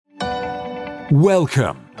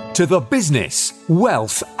Welcome to the Business,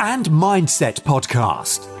 Wealth and Mindset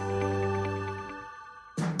Podcast.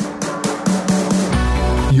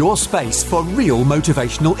 Your space for real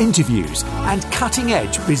motivational interviews and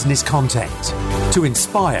cutting-edge business content to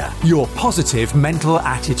inspire your positive mental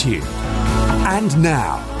attitude. And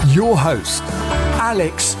now, your host,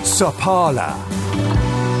 Alex Sapala.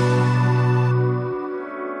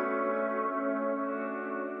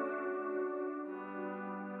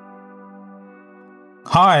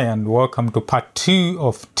 Hi, and welcome to part two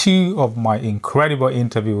of my incredible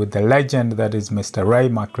interview with the legend that is Mr. Ray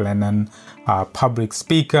McLennan, a public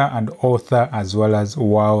speaker and author as well as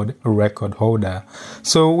world record holder.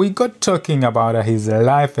 So we got talking about his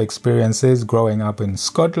life experiences growing up in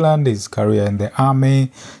Scotland, his career in the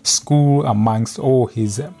army, school, amongst all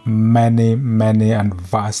his many and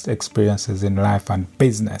vast experiences in life and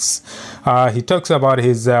business. He talks about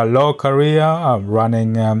his law career,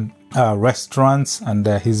 running restaurants, and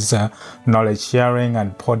his knowledge sharing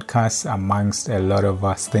and podcasts, amongst a lot of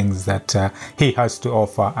things that he has to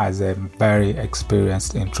offer as a very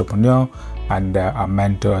experienced entrepreneur and a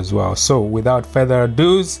mentor as well. So without further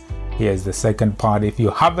ado, here's the second part. If you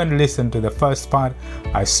haven't listened to the first part,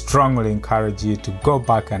 I strongly encourage you to go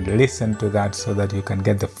back and listen to that so that you can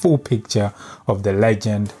get the full picture of the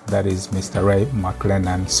legend that is Mr. Ray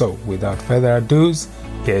McLennan. So without further ado,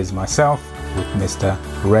 here's myself with Mr.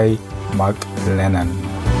 Ray McLennan.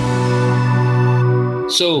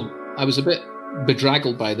 So I was a bit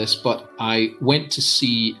bedraggled by this, but I went to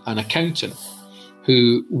see an accountant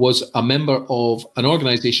who was a member of an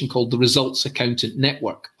organization called the Results Accountant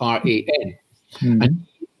Network, RAN, and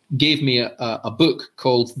he gave me a book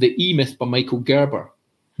called The E-Myth by Michael Gerber,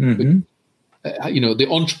 which, the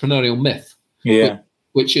entrepreneurial myth. Yeah.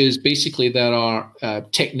 Which is basically there are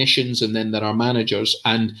technicians and then there are managers,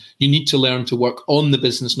 and you need to learn to work on the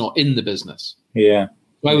business, not in the business. Yeah.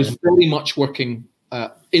 So I was very much working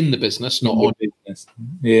in the business, not on business.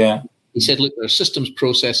 Yeah. He said, look, there are systems,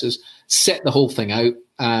 processes, set the whole thing out,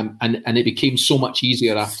 and it became so much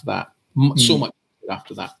easier after that, so much easier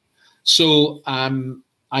after that. So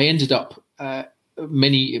I ended up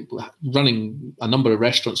running a number of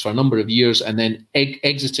restaurants for a number of years, and then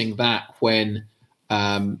exiting that when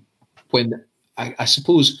I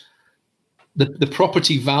suppose the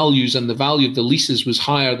property values and the value of the leases was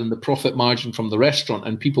higher than the profit margin from the restaurant,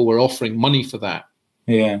 and people were offering money for that.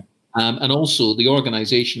 Yeah. And also the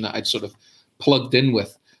organization that I'd sort of plugged in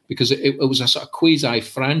with, because it was a sort of quasi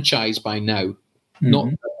franchise by now, not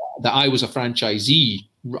that I was a franchisee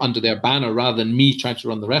under their banner rather than me trying to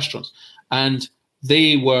run the restaurants. And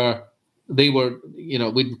they were,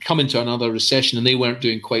 we'd come into another recession and they weren't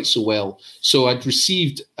doing quite so well. So I'd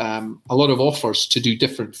received a lot of offers to do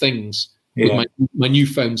different things with my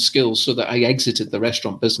newfound skills, so that I exited the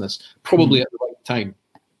restaurant business, probably at the right time.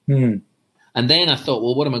 And then I thought,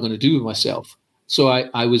 well, what am I going to do with myself? So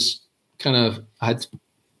I was I had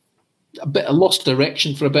I lost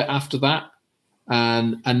direction for a bit after that.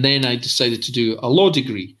 And then I decided to do a law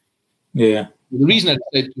degree. Yeah. The reason I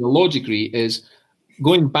decided to do a law degree is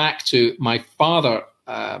going back to my father,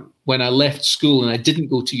 when I left school and I didn't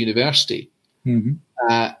go to university,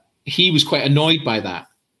 he was quite annoyed by that,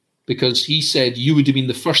 because he said, you would have been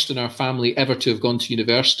the first in our family ever to have gone to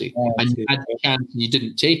university, and you had the chance and you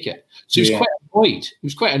didn't take it. So he was quite annoyed. He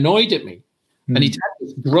was quite annoyed at me. And he'd had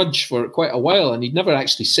this grudge for quite a while, and he'd never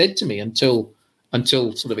actually said to me until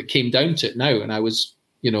sort of it came down to it now, and I was,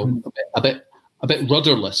 a bit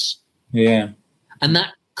rudderless. Yeah. And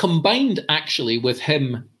that combined actually with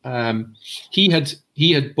him, he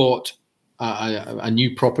had bought a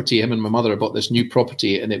new property. Him and my mother had bought this new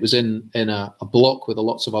property, and it was in a block with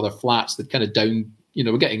lots of other flats that kind of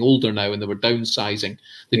we're getting older now and they were downsizing.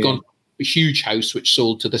 They'd gone from a huge house which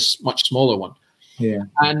sold to this much smaller one. Yeah.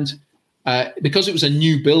 And because it was a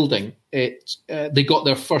new building, they got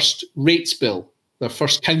their first rates bill, their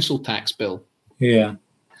first council tax bill. Yeah.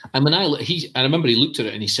 And when I remember he looked at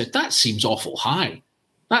it and he said, that seems awful high.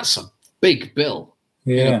 That's a big bill.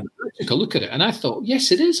 Yeah. I took a look at it and I thought,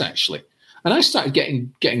 yes, it is actually. And I started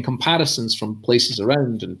getting comparisons from places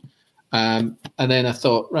around, and then I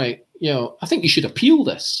thought, right, I think you should appeal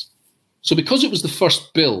this. So because it was the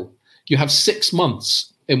first bill, you have 6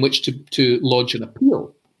 months in which to lodge an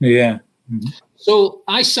appeal. Yeah. Mm-hmm. So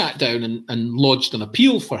I sat down and lodged an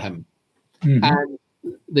appeal for him, and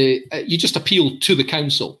you just appeal to the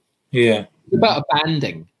council. Yeah. It's about a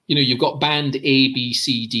banding. You've got band A, B,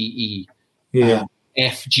 C, D, E,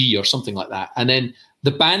 F, G, or something like that, and then the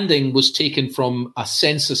banding was taken from a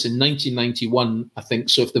census in 1991, I think.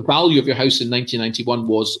 So if the value of your house in 1991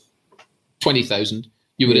 was 20,000,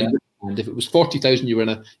 you were in the band. If it was 40,000, you were in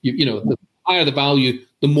the higher the value,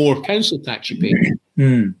 the more council tax you pay.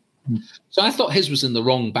 So I thought his was in the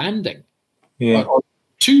wrong banding. Or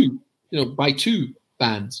by two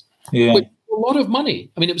bands. Which was a lot of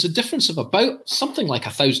money. I mean, it was a difference of about something like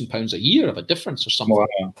 £1,000 a year of a difference or something.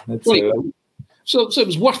 Wow. So it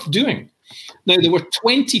was worth doing. Now, there were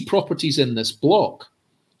 20 properties in this block.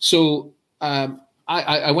 So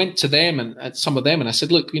I went to them and some of them, and I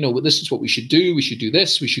said, look, this is what we should do. We should do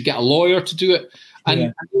this. We should get a lawyer to do it. And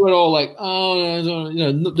they were all like,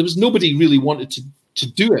 there was nobody really wanted to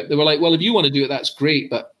do it. They were like, well, if you want to do it, that's great.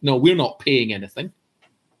 But no, we're not paying anything.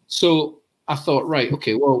 So I thought, right,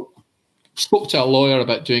 okay, well, spoke to a lawyer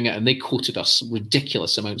about doing it, and they quoted us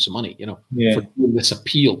ridiculous amounts of money, for doing this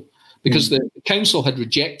appeal, because the council had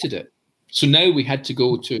rejected it. So now we had to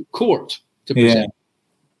go to court to present.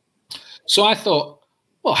 So I thought,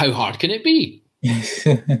 well, how hard can it be?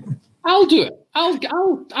 I'll do it. I'll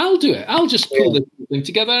do it. I'll just pull this thing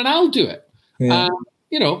together and I'll do it.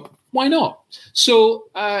 Why not? So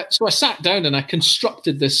I sat down and I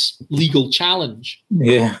constructed this legal challenge.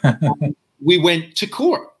 We went to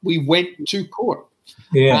court.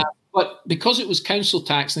 But because it was council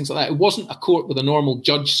tax, things like that, it wasn't a court with a normal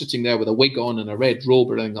judge sitting there with a wig on and a red robe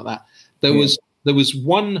or anything like that. There was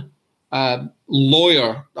one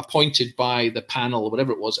lawyer appointed by the panel or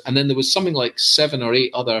whatever it was, and then there was something like 7 or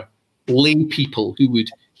 8 other lay people who would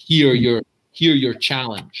hear your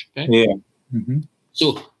challenge. Okay?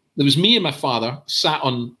 So there was me and my father sat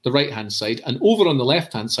on the right-hand side, and over on the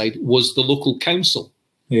left-hand side was the local council.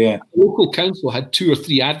 The local council had 2 or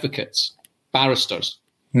 3 advocates, barristers,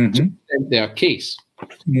 to present their case.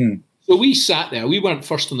 So we sat there. We weren't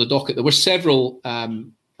first on the docket. There were several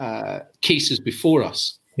cases before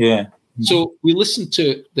us. So we listened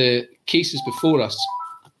to the cases before us.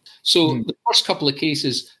 So the first couple of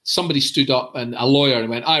cases, somebody stood up, and a lawyer, and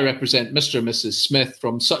went, I represent Mr. and Mrs. Smith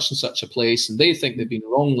from such and such a place, and they think they've been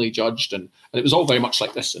wrongly judged. And it was all very much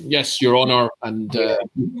like this. And yes, Your Honour, and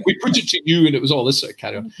we put it to you, and it was all this sort of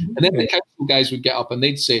carry on. And then the council guys would get up and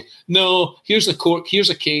they'd say, no, here's a court,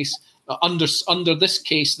 here's a case. Under this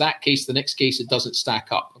case, that case, the next case, it doesn't stack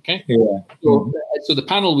up. Okay. So the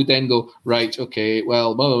panel would then go, right, okay,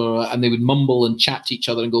 well, blah, blah, blah, and they would mumble and chat to each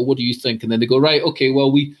other and go, what do you think? And then they go, right, okay,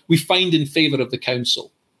 well, we find in favour of the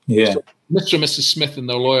council. So Mr. and Mrs. Smith and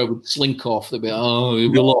their lawyer would slink off. They'd be, we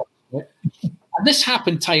lost. Right? And this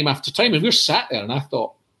happened time after time, and we were sat there, and I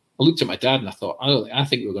looked at my dad, and I thought, I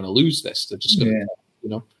think we're going to lose this. They're just going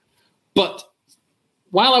to, But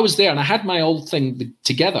while I was there and I had my old thing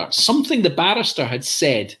together, something the barrister had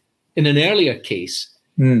said in an earlier case,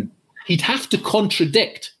 he'd have to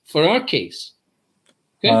contradict for our case.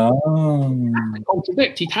 Okay? He'd have to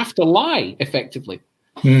contradict. He'd have to lie, effectively.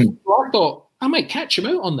 So I thought, I might catch him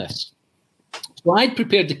out on this. So I'd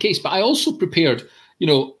prepared the case, but I also prepared,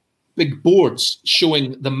 big boards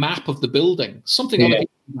showing the map of the building, something other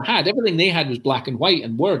people had. Everything they had was black and white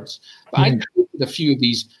and words. But I created a few of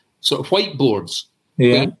these sort of whiteboards.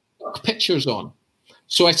 Stuck pictures on.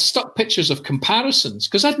 So I stuck pictures of comparisons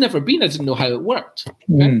because I'd never been. I didn't know how it worked.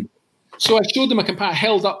 Okay? So I showed them I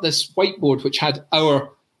held up this whiteboard which had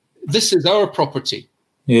this is our property.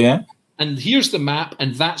 And here's the map,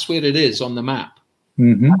 and that's where it is on the map.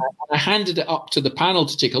 And I handed it up to the panel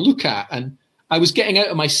to take a look at, and I was getting out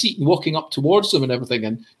of my seat and walking up towards them and everything,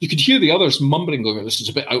 and you could hear the others mumbling, going, this is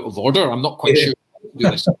a bit out of order. I'm not quite sure. Do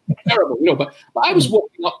this. Terrible, but I was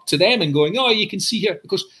walking up to them and going, you can see here,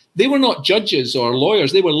 because they were not judges or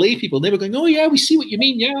lawyers, they were lay people. They were going, we see what you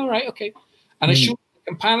mean. Yeah, all right, okay. And I showed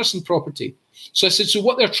the comparison property. So I said, so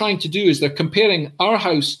what they're trying to do is they're comparing our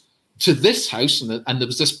house to this house, and there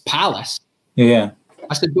was this palace. I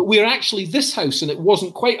said, but we're actually this house, and it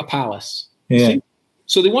wasn't quite a palace. See?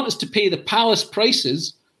 So they want us to pay the palace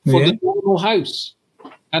prices for the normal house.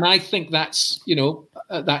 And I think that's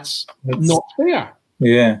that's not fair.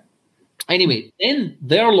 Anyway, then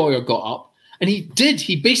their lawyer got up, and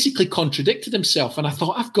he basically contradicted himself, and I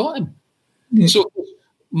thought, I've got him. So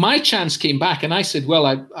my chance came back, and I said, well,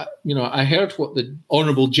 I heard what the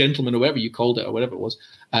honourable gentleman, or whatever you called it, or whatever it was,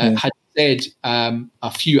 had said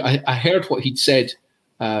I heard what he'd said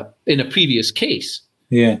in a previous case.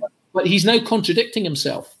 But he's now contradicting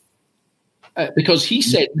himself because he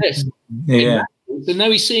said this. And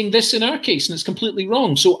now he's saying this in our case, and it's completely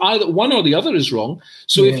wrong. So either one or the other is wrong.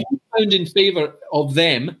 So if you found in favour of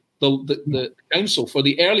them, the council, for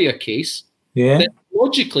the earlier case, then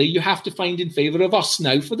logically you have to find in favour of us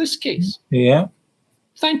now for this case.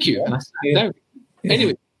 Thank you. And I sat down.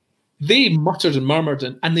 Anyway, they muttered and murmured,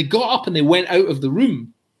 and they got up and they went out of the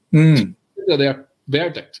room to consider their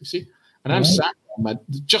verdict, you see. And I'm sat there,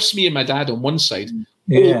 just me and my dad on one side,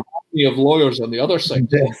 Yeah. Of lawyers on the other side.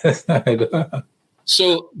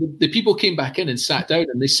 So the people came back in and sat down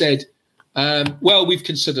and they said, well, we've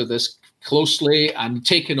considered this closely and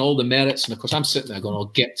taken all the merits. And of course, I'm sitting there going, I'll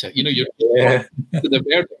get to it. You know, you're the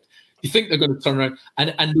verdict. You think they're going to turn around.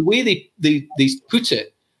 And the way they put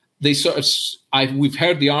it, they sort of, we've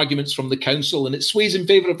heard the arguments from the council and it sways in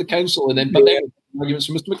favour of the council. And then, but then arguments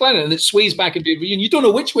from Mr. McLennan and it sways back in favour of you. And you don't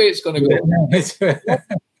know which way it's going to go.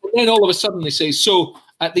 And then all of a sudden they say, so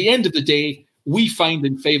at the end of the day, we find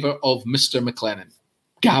in favour of Mr. McLennan.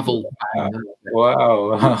 Gavel.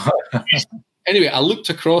 Wow. Anyway, I looked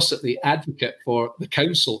across at the advocate for the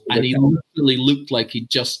council and he literally looked like he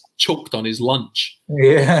just choked on his lunch.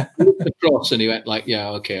 Yeah. He looked across and he went like, yeah,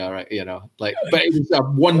 okay, all right, you know, like, but it was a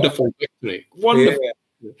wonderful victory. Wonderful.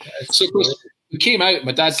 Yeah. So of course, we came out,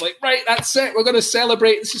 my dad's like, right, that's it. We're going to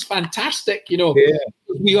celebrate. This is fantastic. You know,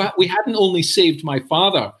 we hadn't only saved my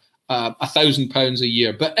father £1,000 a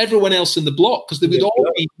year, but everyone else in the block, because they would all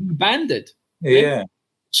be banded. Right? Yeah.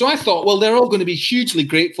 So I thought, well, they're all going to be hugely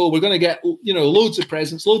grateful. We're going to get, you know, loads of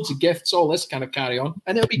presents, loads of gifts, all this kind of carry on,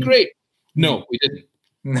 and it'll be great. No, we didn't.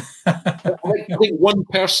 I think one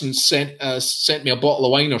person sent me a bottle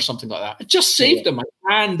of wine or something like that. It just saved them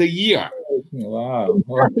and a year. Wow.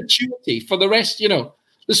 Perpetuity for the rest, you know.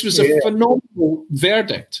 This was a phenomenal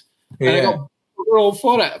verdict. And we're all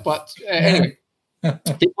for it. But anyway,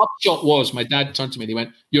 the upshot was my dad turned to me and he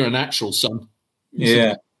went, "You're a natural, son."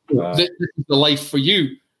 Said, this is the life for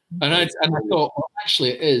you. And I thought, well, actually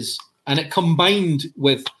it is. And it combined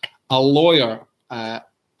with a lawyer that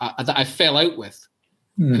I fell out with,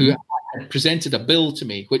 who had presented a bill to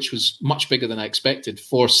me, which was much bigger than I expected,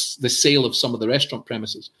 for the sale of some of the restaurant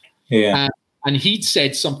premises. Yeah. And he'd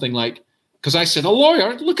said something like, because I said, a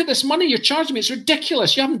lawyer, look at this money you're charging me. It's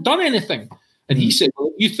ridiculous. You haven't done anything. And he said, well,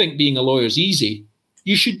 if you think being a lawyer is easy,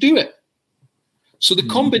 you should do it. So the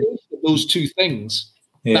combination of those two things,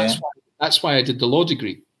 that's why I did the law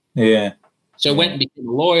degree. Yeah. So I went and became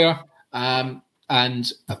a lawyer.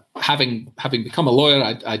 And having become a lawyer,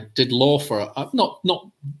 I did law for not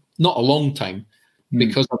a long time,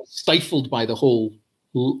 because I was stifled by the whole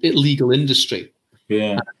legal industry.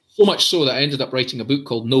 Yeah. So much so that I ended up writing a book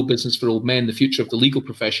called No Business for Old Men: The Future of the Legal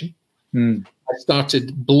Profession. I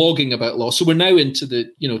started blogging about law. So we're now into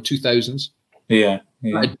the 2000s. Yeah.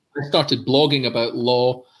 I started blogging about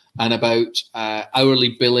law and about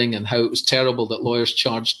hourly billing and how it was terrible that lawyers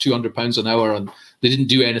charged £200 an hour and they didn't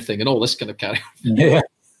do anything and all this kind of carry on. Yeah.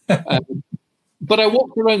 But I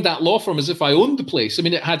walked around that law firm as if I owned the place. I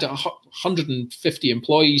mean, it had 150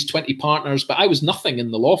 employees, 20 partners, but I was nothing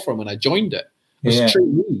in the law firm when I joined it. It was a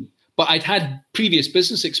trainee. But I'd had previous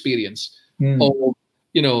business experience of,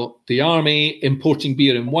 the army, importing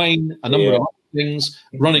beer and wine, a number of other things,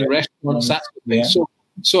 running restaurants, that sort of thing.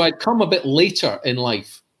 So I'd come a bit later in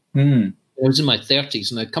life. I was in my 30s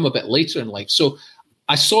and I'd come a bit later in life. So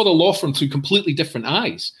I saw the law firm through completely different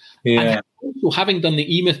eyes. Yeah. And also, having done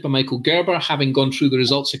the E-Myth by Michael Gerber, having gone through the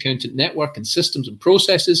Results Accountant Network and systems and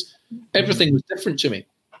processes, everything was different to me.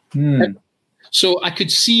 So I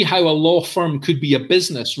could see how a law firm could be a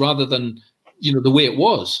business rather than, the way it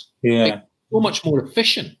was. Yeah. It could be so much more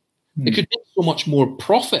efficient. It could make so much more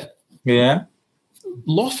profit. Yeah.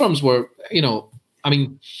 Law firms were,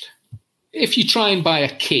 if you try and buy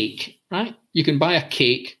a cake, right? You can buy a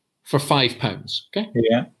cake for £5. Okay.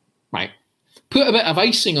 Yeah. Right. Put a bit of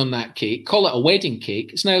icing on that cake, call it a wedding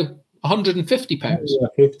cake. It's now £150. Yeah,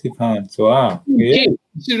 £50. Wow. Yeah. Cake,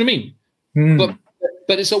 you see what I mean?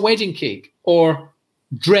 But it's a wedding cake. Or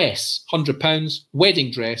dress, £100.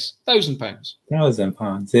 Wedding dress, £1,000.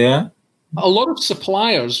 £1,000. Yeah. A lot of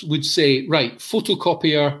suppliers would say, right,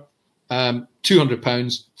 photocopier, £200.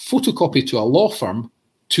 Photocopy to a law firm,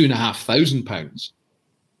 £2,500.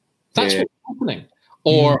 That's what's happening.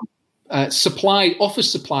 Or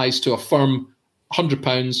office supplies to a firm,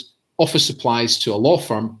 £100. Office supplies to a law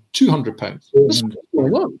firm, £200. That's what's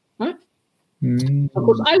going on, right? Of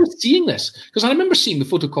course, I was seeing this because I remember seeing the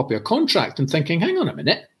photocopier contract and thinking, hang on a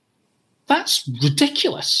minute, that's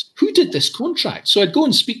ridiculous. Who did this contract? So I'd go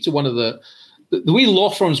and speak to one of the way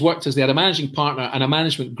law firms worked is they had a managing partner and a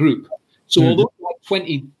management group. So although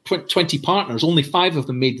they had 20 partners, only 5 of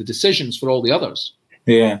them made the decisions for all the others.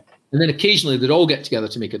 Yeah. And then occasionally they'd all get together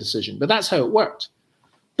to make a decision. But that's how it worked.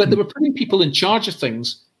 But they were putting people in charge of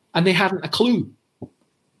things and they hadn't a clue.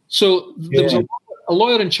 So there was a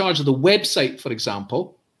lawyer in charge of the website, for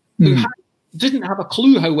example, who didn't have a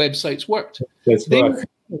clue how websites worked.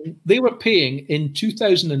 They were paying in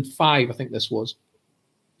 2005, I think this was,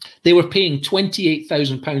 they were paying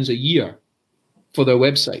 £28,000 a year for their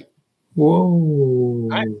website. Whoa.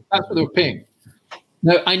 Right? That's what they were paying.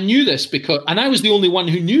 Now, I knew this and I was the only one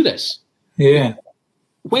who knew this. Yeah.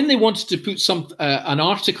 When they wanted to put an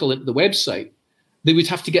article into the website, they would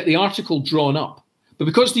have to get the article drawn up. But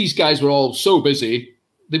because these guys were all so busy,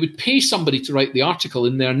 they would pay somebody to write the article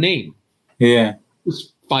in their name. Yeah. It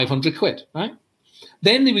was 500 quid, right?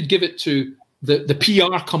 Then they would give it to the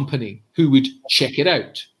PR company who would check it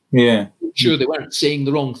out. Yeah. Sure, they weren't saying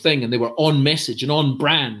the wrong thing and they were on message and on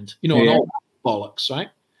brand, and all that bollocks, right?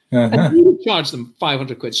 And you would charge them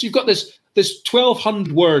 500 quid. So you've got this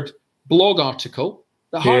 1,200 word blog article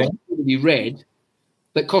that hardly to be read,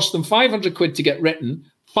 that cost them 500 quid to get written,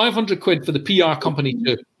 500 quid for the PR company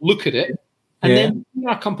to look at it, and then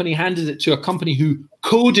the PR company handed it to a company who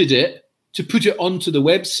coded it to put it onto the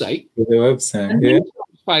website. And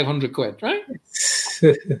 500 quid, right?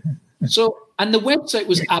 So, and the website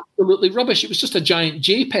was absolutely rubbish. It was just a giant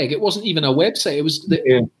JPEG. It wasn't even a website. It was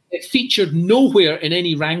it featured nowhere in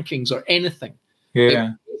any rankings or anything.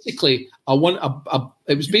 Yeah.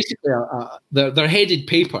 It was basically their headed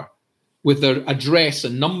paper with their address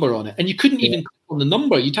and number on it, and you couldn't even click on the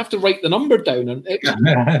number. You'd have to write the number down, and it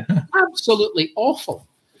was absolutely awful.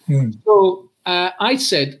 So I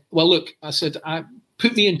said, "Well, look," I said,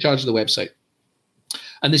 "put me in charge of the website."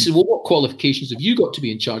 And they said, "Well, what qualifications have you got to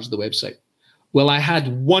be in charge of the website?" Well, I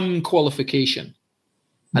had one qualification,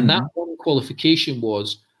 and that one qualification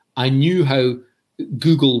was I knew how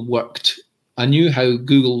Google worked. I knew how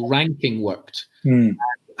Google ranking worked.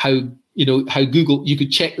 How Google, you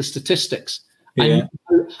could check the statistics. Yeah.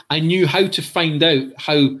 I knew how to find out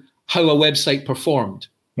how a website performed.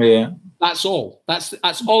 Yeah. That's all. That's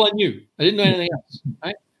all I knew. I didn't know anything else.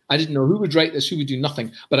 Right? I didn't know who would write this, who would do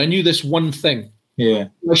nothing. But I knew this one thing. Yeah.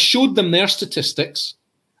 I showed them their statistics,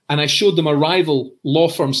 and I showed them a rival law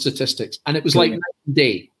firm statistics, and it was like night and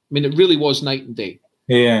day. I mean, it really was night and day.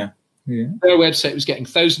 Yeah. Yeah. Their website was getting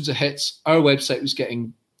thousands of hits. Our website was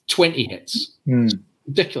getting 20 hits.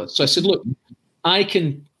 Ridiculous. So I said, look, I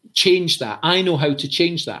can change that. I know how to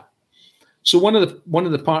change that. So one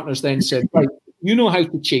of the partners then said, right, you know how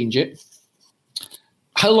to change it.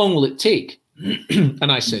 How long will it take?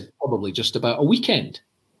 And I said, probably just about a weekend.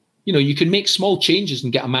 You can make small changes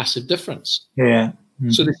and get a massive difference. Yeah.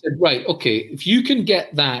 So they said, right, okay, if you can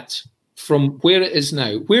get that from where it is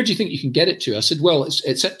now, where do you think you can get it to? I said, well,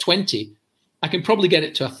 it's at 20. I can probably get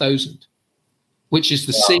it to 1,000, which is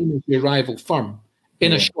the same as your rival firm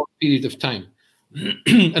in a short period of time.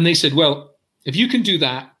 And they said, well, if you can do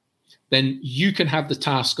that, then you can have the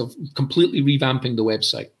task of completely revamping the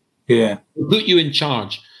website. Yeah. We'll put you in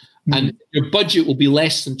charge, and your budget will be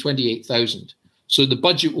less than 28,000. So the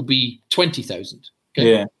budget will be 20,000.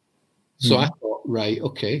 Okay? Yeah. So I thought, right,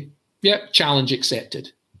 okay. Yeah, challenge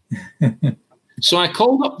accepted. So I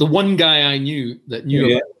called up the one guy I knew that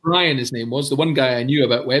knew about, Brian, his name was, the one guy I knew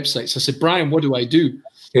about websites. I said, Brian, what do I do?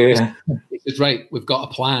 Yeah. He said, right, we've got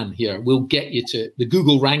a plan here. We'll get you to the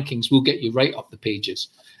Google rankings. We'll get you right up the pages.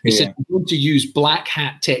 He said, we're going to use black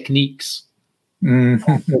hat techniques. I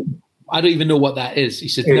don't even know what that is. He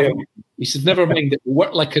said, never mind. It will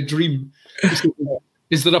work like a dream. He said,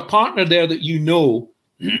 is there a partner there that you know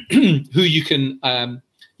who you can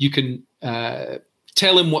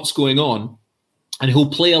tell him what's going on, and he'll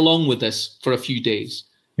play along with this for a few days?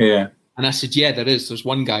 Yeah. And I said, yeah, there is. There's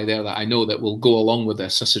one guy there that I know that will go along with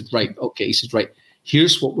this. I said, right, okay. He said, right,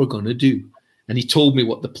 here's what we're going to do. And he told me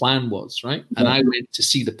what the plan was, right? And I went to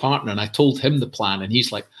see the partner, and I told him the plan, and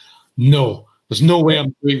he's like, no, there's no way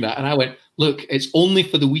I'm doing that. And I went, look, it's only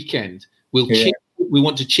for the weekend. We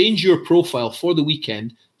want to change your profile for the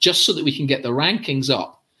weekend just so that we can get the rankings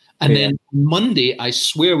up. And then Monday, I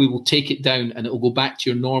swear we will take it down and it will go back to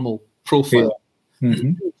your normal profile.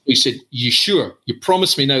 He said, you sure? You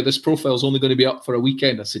promised me now this profile is only going to be up for a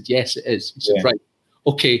weekend. I said, yes, it is. He said, right,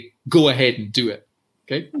 okay, go ahead and do it.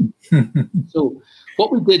 Okay. So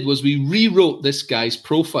what we did was we rewrote this guy's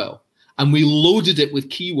profile and we loaded it with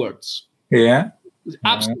keywords. Yeah.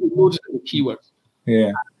 Absolutely loaded it with keywords.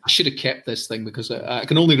 Yeah. I should have kept this thing because I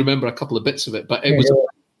can only remember a couple of bits of it, but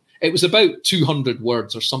it was about 200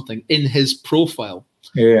 words or something in his profile.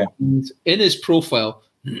 Yeah. And in his profile,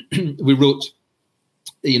 we wrote,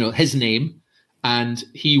 his name, and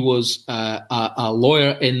he was a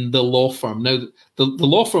lawyer in the law firm. Now, the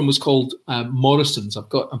law firm was called Morrison's.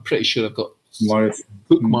 I'm pretty sure I've got Morrison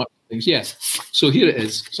bookmark things. Yes. So here it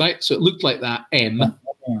is. Right. So it looked like that. M.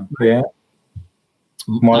 Yeah.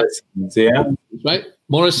 Morrison's. Yeah. Right.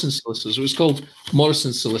 Morrison Solicitors. It was called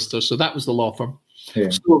Morrison Solicitors. So that was the law firm. Yeah.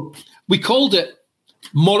 So we called it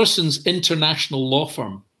Morrison's International Law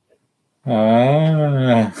Firm.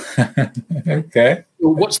 Okay. So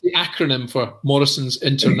what's the acronym for Morrison's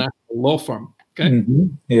International Law Firm? Okay. Mm-hmm.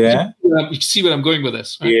 Yeah. You can see where I'm going with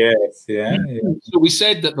this. Right? Yes. Yeah. So we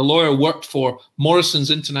said that the lawyer worked for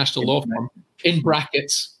Morrison's International Law Firm, in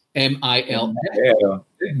brackets MILF.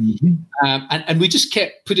 Mm-hmm. And we just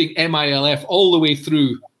kept putting MILF all the way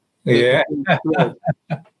through. And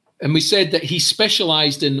we said that he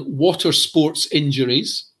specialized in water sports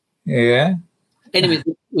injuries. Yeah. Anyway,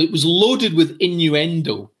 it was loaded with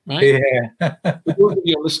innuendo, right? Yeah. For those of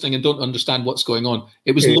you who are listening and don't understand what's going on,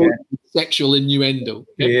 it was loaded with sexual innuendo.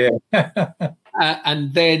 Okay? Yeah.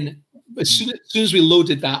 And then as soon as we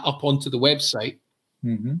loaded that up onto the website,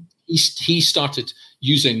 mm-hmm. he started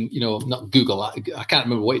using, not Google, I can't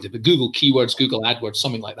remember what he did, but Google keywords, Google AdWords,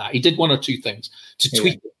 something like that. He did one or two things to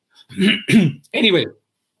tweak it. Anyway,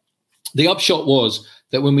 the upshot was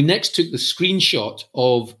that when we next took the screenshot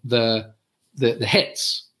of the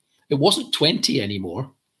hits, it wasn't 20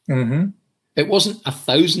 anymore. Mm-hmm. It wasn't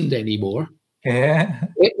 1,000 anymore. Yeah.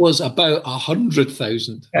 It was about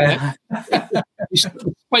 100,000. Right?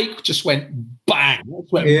 The spike just went bang.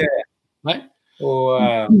 Right?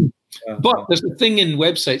 Wow. But there's a thing in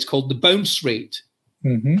websites called the bounce rate.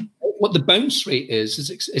 Mm-hmm. What the bounce rate is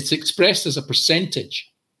it's expressed as a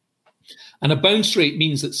percentage. And a bounce rate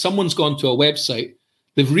means that someone's gone to a website,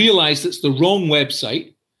 they've realized it's the wrong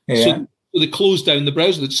website, so they close down the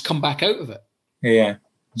browser, they just come back out of it. Yeah.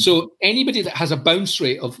 So anybody that has a bounce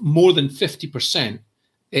rate of more than 50%,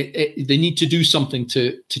 they need to do something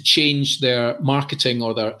to change their marketing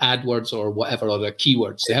or their AdWords or whatever, or their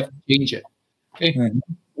keywords. They have to change it. Okay. Mm-hmm.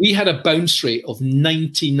 We had a bounce rate of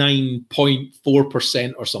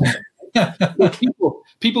 99.4% or something.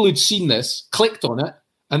 people who'd seen this clicked on it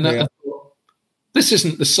and thought, this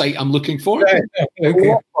isn't the site I'm looking for. Okay.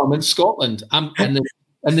 I'm in Scotland, and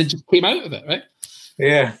then just came out of it, right?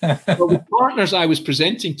 Yeah. But the partners I was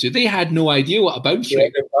presenting to, they had no idea what a bounce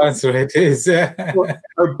rate. The bounce rate is.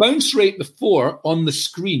 Our bounce rate before on the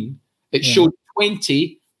screen, it showed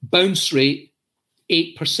 20, bounce rate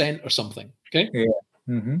 8% or something. Okay. Yeah.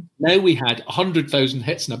 Mm-hmm. Now we had 100,000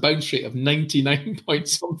 hits and a bounce rate of 99 point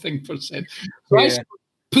something percent. So I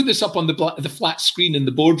put this up on the flat screen in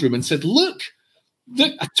the boardroom and said, look,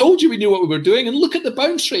 I told you we knew what we were doing, and look at the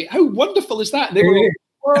bounce rate. How wonderful is that? And they were like,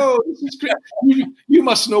 whoa, this is great. You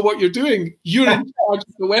must know what you're doing. You're in charge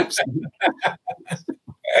of the website.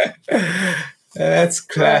 That's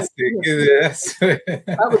classic.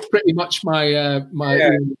 That was pretty much my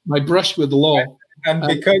brush with the law. And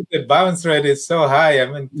because the bounce rate is so high, I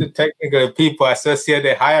mean, technically people associate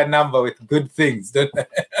a higher number with good things, don't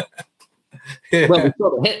they? Well, we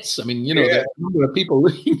saw the hits. I mean, the number of people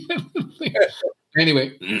looking at the thing.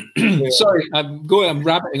 Anyway, sorry, I'm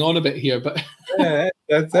rabbiting on a bit here, but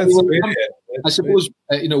that's brilliant. I suppose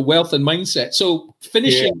wealth and mindset. So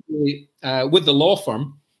finishing with the law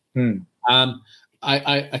firm,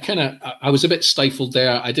 I was a bit stifled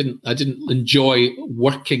there. I didn't enjoy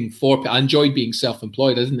working for people. I enjoyed being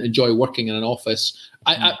self-employed. I didn't enjoy working in an office.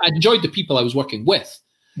 I enjoyed the people I was working with,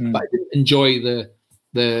 but I didn't enjoy the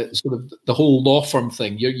sort of the whole law firm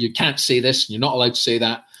thing. You can't say this, and you're not allowed to say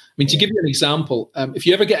that. I mean, to give you an example, if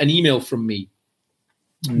you ever get an email from me,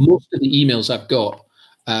 most of the emails I've got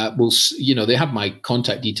they have my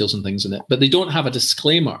contact details and things in it, but they don't have a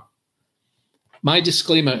disclaimer. My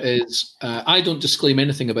disclaimer is, I don't disclaim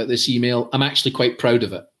anything about this email. I'm actually quite proud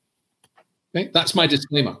of it. Okay, that's my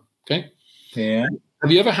disclaimer. Okay. Yeah.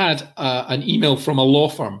 Have you ever had an email from a law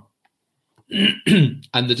firm,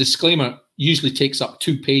 and the disclaimer usually takes up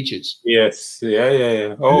 2 pages? Yes.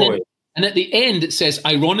 Yeah. Always. And at the end, it says,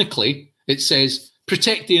 ironically,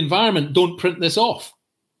 protect the environment, don't print this off.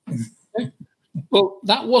 Okay? Well,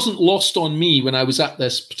 that wasn't lost on me when I was at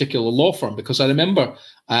this particular law firm, because I remember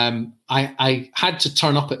I had to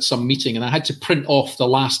turn up at some meeting and I had to print off the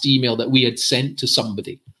last email that we had sent to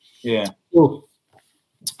somebody. Yeah. So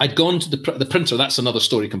I'd gone to the printer. That's another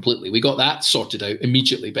story completely. We got that sorted out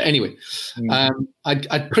immediately. But anyway,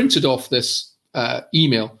 I'd printed off this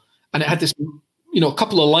email, and it had this, a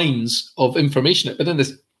couple of lines of information, but then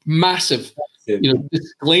this massive,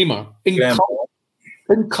 disclaimer in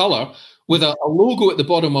color with a logo at the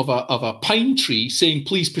bottom of a pine tree saying,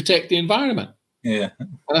 "Please protect the environment." Yeah.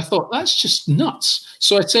 And I thought, that's just nuts.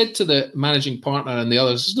 So I said to the managing partner and the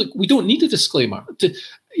others, look, we don't need a disclaimer.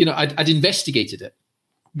 I'd investigated it.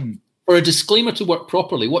 For a disclaimer to work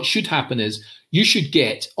properly, what should happen is you should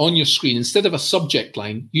get on your screen, instead of a subject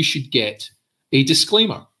line, you should get a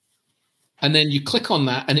disclaimer. And then you click on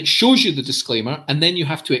that and it shows you the disclaimer, and then you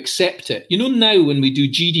have to accept it. Now when we do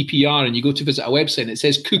GDPR and you go to visit a website and it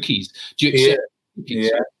says cookies, do you accept cookies?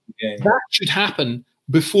 Yeah. That should happen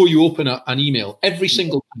before you open an email every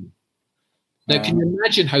single time. Now, can you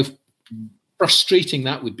imagine how frustrating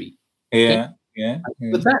that would be? Yeah.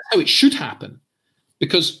 But that's how it should happen.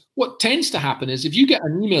 Because what tends to happen is if you get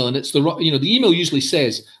an email and it's the email usually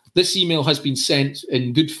says, this email has been sent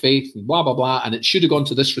in good faith and blah, blah, blah, and it should have gone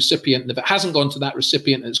to this recipient. And if it hasn't gone to that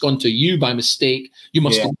recipient and it's gone to you by mistake, you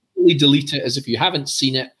must completely delete it as if you haven't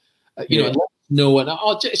seen it, and let us know. And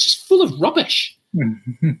it's just full of rubbish,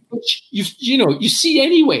 which you see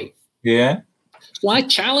anyway. Yeah. So I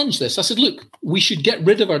challenged this. I said, look, we should get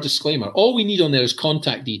rid of our disclaimer. All we need on there is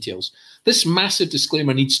contact details. This massive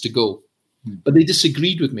disclaimer needs to go. But they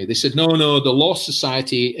disagreed with me. They said, no, the Law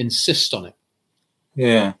Society insists on it.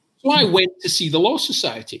 Yeah. So I went to see the Law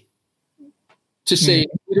Society to say,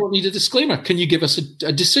 we don't need a disclaimer. Can you give us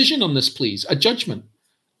a decision on this, please? A judgment.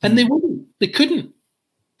 And they wouldn't. They couldn't.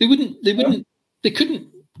 They wouldn't. They couldn't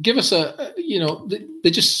give us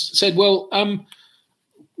they just said, well,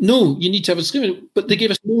 no, you need to have a disclaimer. But they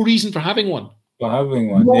gave us no reason for having one.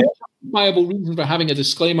 No viable reason for having a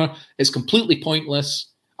disclaimer. It's completely pointless.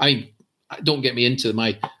 Don't get me into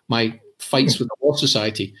my fights with the Law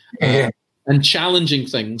Society. And challenging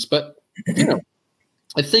things, but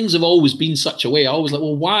if things have always been such a way, I always like,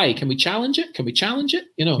 well, why? Can we challenge it?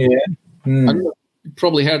 I've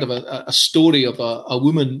probably heard of a story of a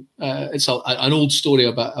woman. It's an old story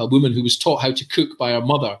about a woman who was taught how to cook by her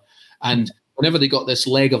mother, and whenever they got this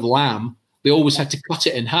leg of lamb, they always had to cut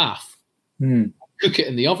it in half, cook it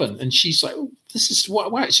in the oven. And she's like, oh, this is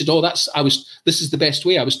why. She said, this is the best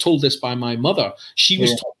way. I was told this by my mother. She was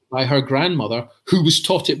taught by her grandmother, who was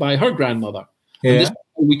taught it by her grandmother. And this is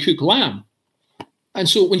how we cook lamb. And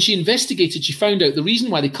so when she investigated, she found out the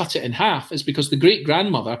reason why they cut it in half is because the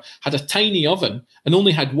great-grandmother had a tiny oven and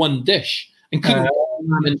only had one dish and couldn't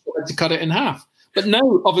had to cut it in half. But now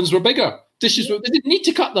ovens were bigger. They didn't need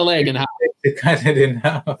to cut the leg in half. They cut it in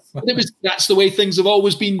half. That's the way things have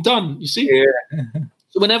always been done, you see? Yeah.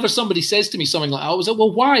 So whenever somebody says to me something like that, I was like,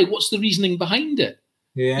 well, why? What's the reasoning behind it?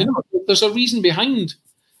 Yeah. There's a reason behind.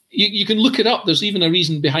 You can look it up. There's even a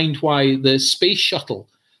reason behind why the space shuttle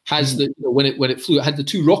has when it flew, it had the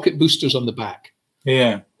two rocket boosters on the back.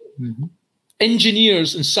 Yeah.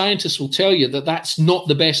 Engineers and scientists will tell you that that's not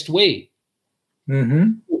the best way.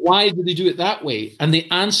 Why do they do it that way? And the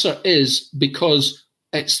answer is because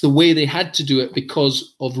it's the way they had to do it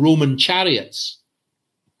because of Roman chariots.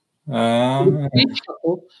 The space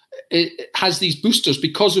shuttle, it has these boosters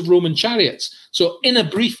because of Roman chariots. So in a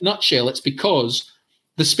brief nutshell, it's because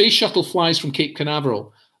the space shuttle flies from Cape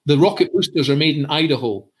Canaveral. The rocket boosters are made in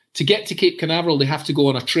Idaho. To get to Cape Canaveral, they have to go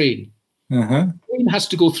on a train. The train has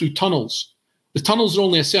to go through tunnels. The tunnels are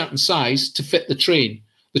only a certain size to fit the train.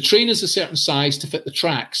 The train is a certain size to fit the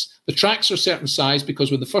tracks. The tracks are a certain size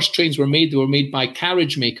because when the first trains were made, they were made by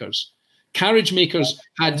carriage makers. Carriage makers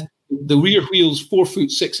had the rear wheels 4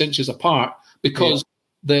 foot 6 inches apart because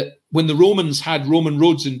when the Romans had Roman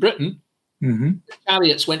roads in Britain, the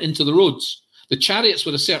chariots went into the roads. The chariots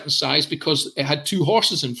were a certain size because it had 2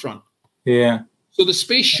 horses in front. Yeah. So the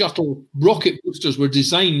space shuttle rocket boosters were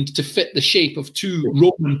designed to fit the shape of 2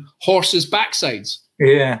 Roman horses' backsides.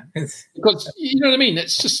 Yeah. Because, you know what I mean?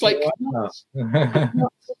 It's just like...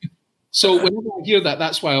 So whenever I hear that,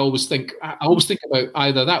 that's why I always think about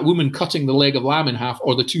either that woman cutting the leg of lamb in half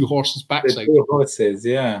or the 2 horses' backside. The 2 horses,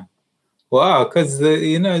 yeah. Wow, because,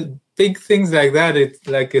 big things like that, it's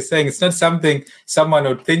like you're saying, it's not something someone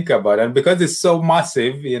would think about. And because it's so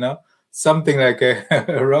massive, something like a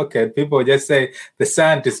rocket, people just say the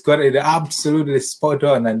scientists got it absolutely spot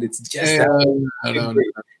on, and it's just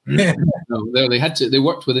no, they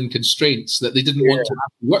worked within constraints that they didn't want to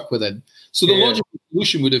have to work within. So the logical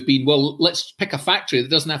solution would have been, well, let's pick a factory that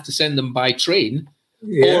doesn't have to send them by train,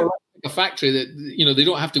 or pick a factory that they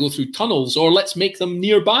don't have to go through tunnels, or let's make them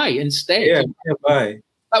nearby instead. Yeah, nearby.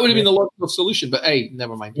 That would have been the logical solution, but hey,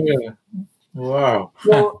 never mind. Yeah. Wow.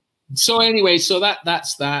 Well, so anyway,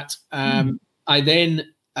 that's that. I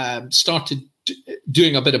then started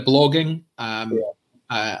doing a bit of blogging,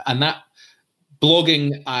 and that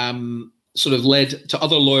blogging sort of led to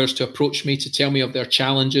other lawyers to approach me to tell me of their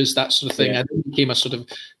challenges, that sort of thing. I became a sort of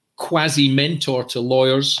quasi-mentor to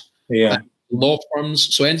lawyers, law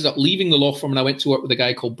firms. So I ended up leaving the law firm and I went to work with a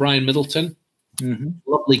guy called Brian Middleton.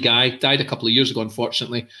 Lovely guy, died a couple of years ago,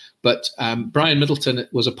 unfortunately. But Brian Middleton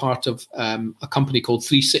was a part of a company called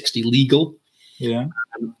 360 Legal. Yeah.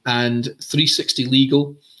 And 360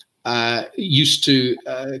 Legal used to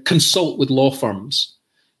consult with law firms.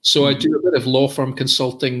 So I do a bit of law firm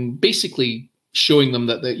consulting, basically showing them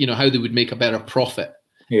that how they would make a better profit.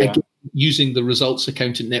 Again, using the Results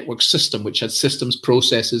Accountant Network system, which had systems,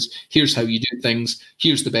 processes. Here's how you do things.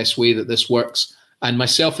 Here's the best way that this works. And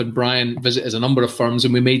myself and Brian visited a number of firms,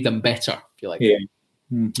 and we made them better, if you like. Yeah.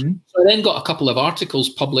 So I then got a couple of articles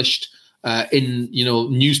published in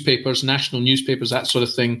newspapers, national newspapers, that sort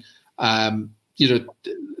of thing.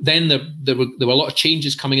 Then there were a lot of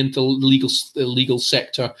changes coming into the legal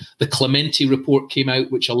sector. The Clementi report came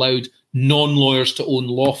out, which allowed non-lawyers to own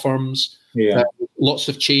law firms. Lots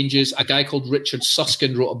of changes. A guy called Richard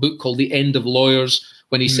Susskind wrote a book called The End of Lawyers,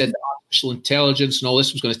 when he said that artificial intelligence and all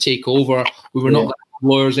this was going to take over. We were not going to have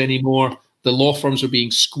lawyers anymore. The law firms were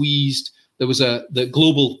being squeezed. There was the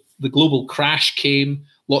global crash came.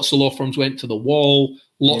 Lots of law firms went to the wall.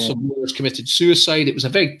 Lots of lawyers committed suicide. It was a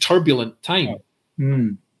very turbulent time.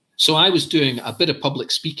 So I was doing a bit of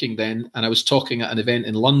public speaking then, and I was talking at an event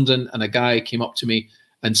in London, and a guy came up to me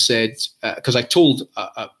and said, because I told,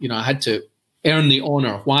 I had to earn the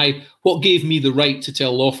honor. What gave me the right to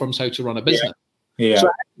tell law firms how to run a business? So I had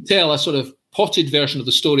to tell a sort of potted version of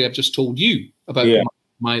the story I've just told you about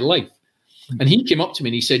my life. And he came up to me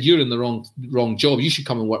and he said, "You're in the wrong job. You should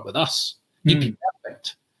come and work with us. You'd be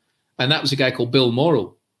perfect." And that was a guy called Bill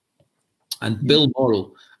Morrow. And Bill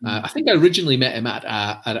Morrow, I think I originally met him at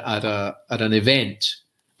an event,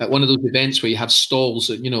 at one of those events where you have stalls,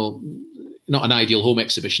 not an Ideal Home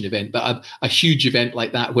exhibition event, but a huge event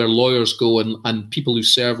like that where lawyers go and people who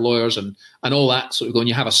serve lawyers and all that sort of go, and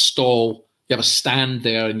you have a stall, you have a stand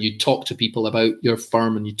there, and you talk to people about your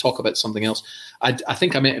firm and you talk about something else. I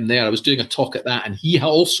think I met him there. I was doing a talk at that, and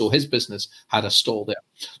his business had a stall there.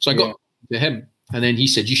 So I got to him, and then he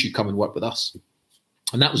said, "You should come and work with us."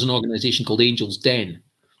 And that was an organization called Angel's Den.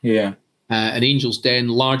 An Angel's Den,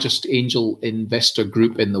 largest angel investor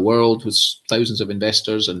group in the world, with thousands of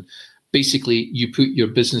investors. And basically, you put your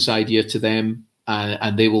business idea to them,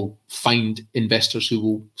 and they will find investors who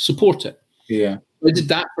will support it. I did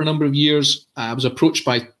that for a number of years. I was approached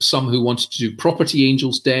by some who wanted to do Property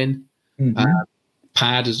Angels Den,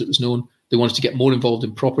 PAD as it was known. They wanted to get more involved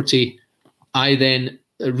in property. I then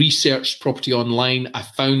researched property online. I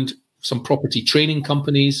found some property training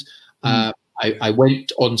companies. I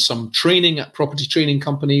went on some training at property training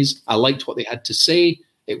companies. I liked what they had to say.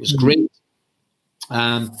 It was great.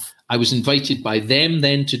 I was invited by them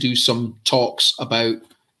then to do some talks about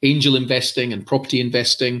angel investing and property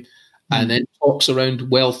investing, and then talks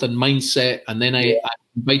around wealth and mindset. And then I'm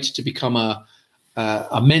invited to become a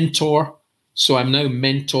mentor. So I'm now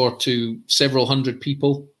mentor to several hundred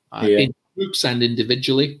people in groups and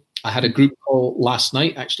individually. I had a group call last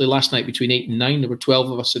night between 8 and 9. There were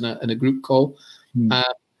 12 of us in a group call,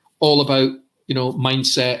 all about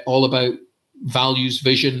mindset, all about values,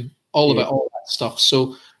 vision, all about all that stuff.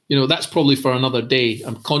 So that's probably for another day.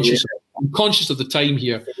 I'm conscious of the time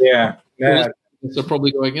here. They're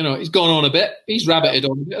probably going, he's gone on a bit. He's rabbited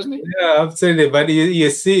on a bit, hasn't he? Yeah, absolutely. But you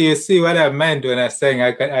see what I meant when I was saying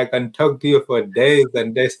I can talk to you for days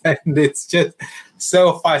and days, and it's just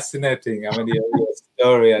so fascinating. I mean, your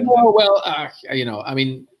story. And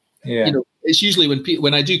it's usually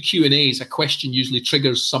when I do Q&As, a question usually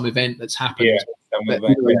triggers some event that's happened you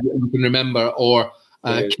can remember, or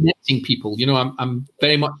connecting people. I'm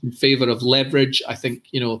very much in favor of leverage. I think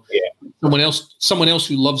someone else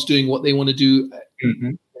who loves doing what they want to do.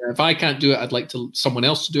 If I can't do it, I'd like someone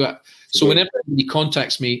else to do it. So whenever anybody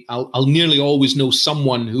contacts me, I'll nearly always know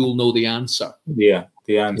someone who will know the answer. The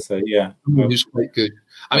answer. Who's quite good.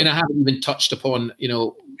 I mean, I haven't even touched upon, in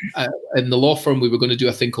the law firm, we were going to do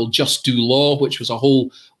a thing called Just Do Law, which was a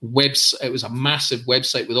whole website. It was a massive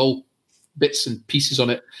website with all bits and pieces on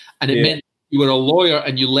it. And it meant you were a lawyer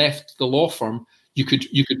and you left the law firm, you could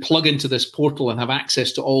plug into this portal and have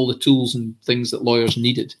access to all the tools and things that lawyers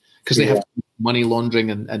needed, because they have to do money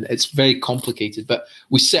laundering and it's very complicated. But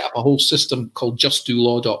we set up a whole system called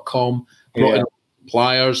justdolaw.com, brought in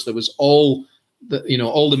suppliers. There was all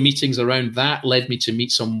the meetings around that led me to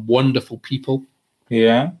meet some wonderful people.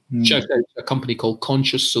 Shout out to a company called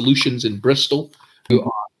Conscious Solutions in Bristol, who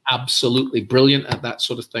are absolutely brilliant at that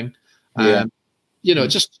sort of thing.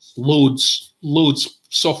 Just loads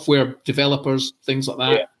software developers, things like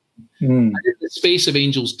that. And in the space of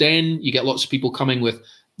Angel's Den, you get lots of people coming with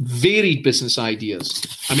varied business ideas.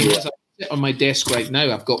 I mean, as I sit on my desk right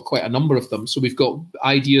now, I've got quite a number of them. So we've got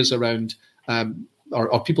ideas around,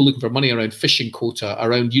 or people looking for money around fishing quota,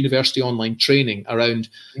 around university online training, around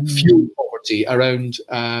fuel poverty, around,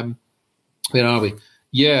 where are we?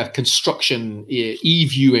 Construction,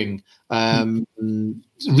 e-viewing,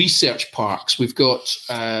 research parks. We've got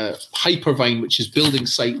Hypervine, which is building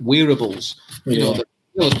site wearables. The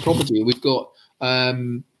property. We've got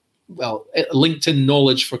LinkedIn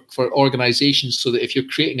knowledge for organizations, so that if you're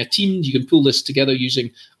creating a team, you can pull this together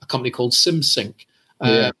using a company called SimSync.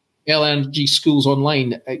 LNG Schools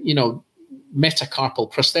Online.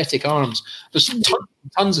 Metacarpal, prosthetic arms. There's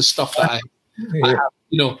tons of stuff that I have.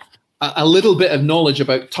 a little bit of knowledge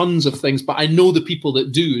about tons of things, but I know the people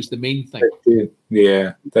that do is the main thing.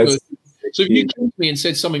 Yeah, that's. So if you came to me and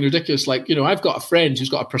said something ridiculous like, I've got a friend who's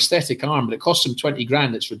got a prosthetic arm, but it costs him 20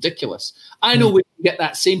 grand. It's ridiculous. I know we can get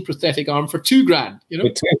that same prosthetic arm for 2 grand,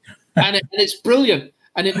 and it's brilliant.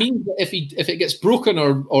 And it means that if it gets broken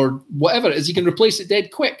or whatever it is, he can replace it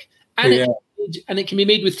dead quick. And it can be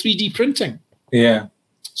made with 3D printing. Yeah.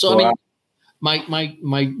 So wow. I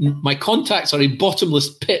mean, my contacts are a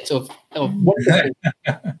bottomless pit of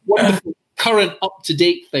wonderful current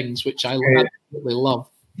up-to-date things, which I absolutely love.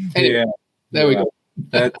 Anyway, there we go.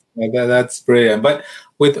 That's brilliant. But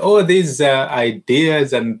with all these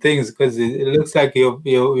ideas and things, because it looks like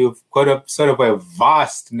you've got a sort of a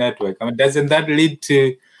vast network. I mean, doesn't that lead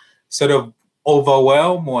to sort of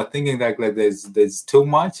overwhelm or thinking like there's too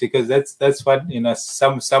much? Because that's what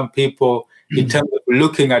some people, in terms of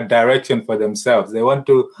looking at direction for themselves, they want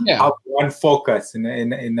to have one focus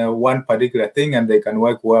in one particular thing, and they can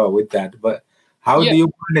work well with that. But how do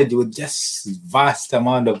you manage with just vast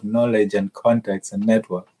amount of knowledge and contacts and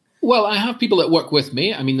network? Well, I have people that work with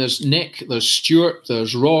me. I mean, there's Nick, there's Stuart,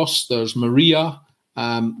 there's Ross, there's Maria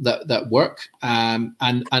that work. And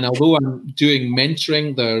although I'm doing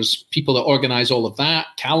mentoring, there's people that organize all of that.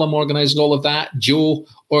 Callum organizes all of that. Joe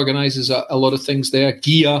organizes a lot of things there.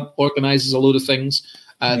 Gia organizes a load of things.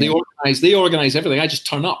 They organize everything. I just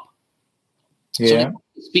turn up. Yeah. So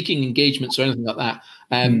speaking engagements or anything like that.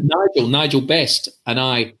 Nigel Best and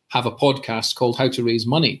I have a podcast called How to Raise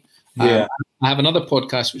Money. I have another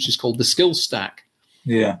podcast which is called The Skills Stack.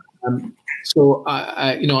 Yeah. So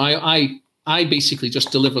I basically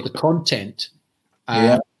just deliver the content.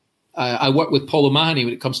 I work with Paul O'Mahony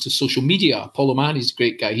when it comes to social media. Paul O'Mahony's a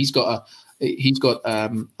great guy. He's got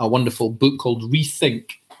a wonderful book called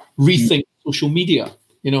Rethink Social Media.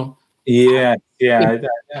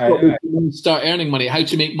 Start earning money, how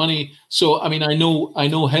to make money. So I mean, I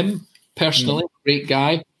know him personally, great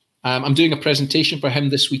guy. I'm doing a presentation for him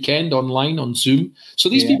this weekend online on Zoom. So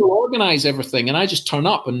these people organize everything, and I just turn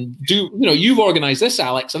up and do. You've organized this,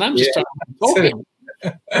 Alex, and I'm just turning up and talking.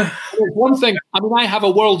 One thing, I mean, I have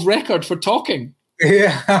a world record for talking.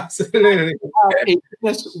 Yeah, absolutely.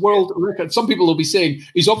 This world record. Some people will be saying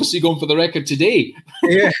he's obviously going for the record today.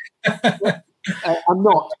 Yeah. I'm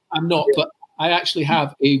not, but I actually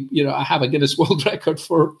have I have a Guinness World Record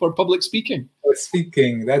for public speaking. That's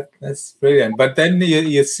brilliant. But then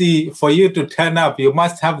you see, for you to turn up, you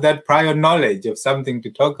must have that prior knowledge of something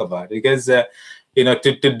to talk about, because to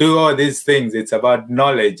do all these things, it's about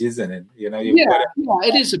knowledge, isn't it?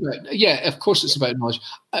 It is about. Yeah, of course, it's about knowledge.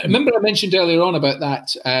 Remember, I mentioned earlier on about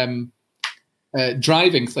that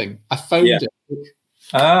driving thing. I found it.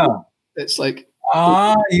 It's like.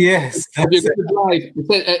 Yes.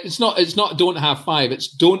 It's not don't have 5. It's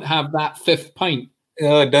don't have that 5th pint.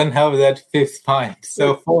 Don't have that 5th pint.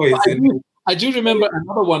 So 4 is I do remember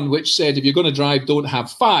another one which said, if you're going to drive, don't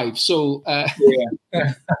have 5. So I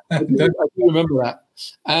do remember that.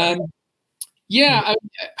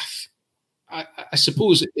 I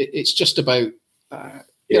suppose it's just about. I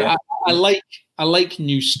like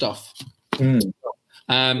new stuff. I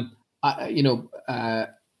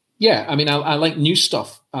mean, I like new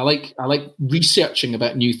stuff. I like researching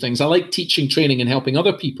about new things. I like teaching, training, and helping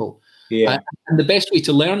other people. Yeah. And the best way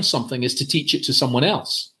to learn something is to teach it to someone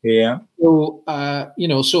else. Yeah. So,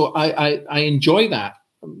 so I enjoy that.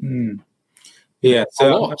 Yeah. A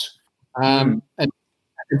lot. And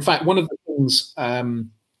in fact, one of the things that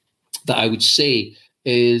I would say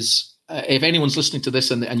is, if anyone's listening to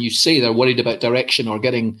this and you say they're worried about direction or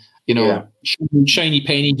getting, shiny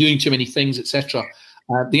penny, doing too many things, etc.,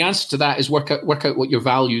 the answer to that is work out what your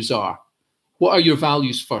values are. What are your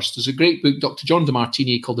values first? There's a great book, Dr. John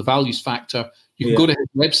DeMartini, called The Values Factor. You can go to his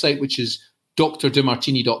website, which is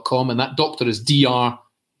drdemartini.com, and that doctor is DRDEMA,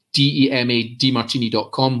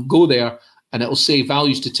 Go there, and it'll say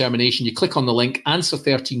values determination. You click on the link, answer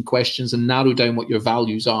 13 questions, and narrow down what your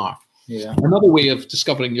values are. Yeah. Another way of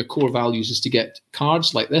discovering your core values is to get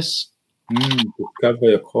cards like this. Discover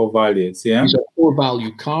your core values. Yeah. These are core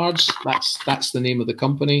value cards. That's the name of the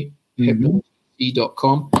company,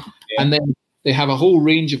 hypnosis.com. And then they have a whole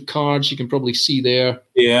range of cards you can probably see there.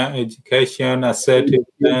 Yeah, education, assertiveness,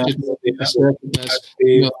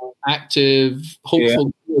 active,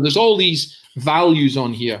 hopeful. Yeah. There's all these values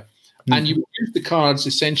on here. And you use the cards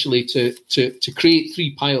essentially to create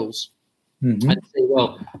 3 piles. And say,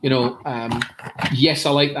 well, yes, I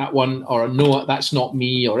like that one, or no, that's not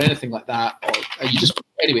me, or anything like that. Or you just,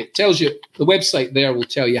 anyway, it tells you, the website there will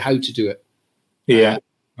tell you how to do it. Yeah.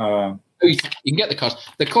 You can get the cards.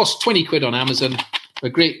 They cost 20 quid on Amazon. They're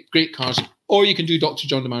great cards. Or you can do Dr.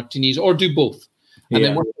 John DeMartini's, or do both. And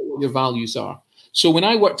then what your values are. So when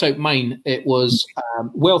I worked out mine, it was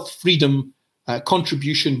wealth, freedom,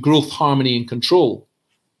 contribution, growth, harmony, and control.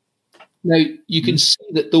 Now, you can see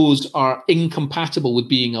that those are incompatible with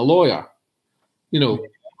being a lawyer.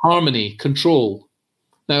 Harmony, control.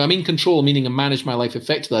 Now, I mean control, meaning I manage my life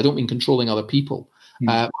effectively. I don't mean controlling other people.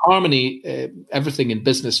 Harmony, everything in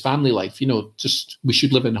business, family life, just we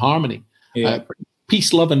should live in harmony.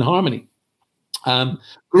 Peace, love, and harmony.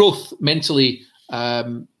 Growth, mentally,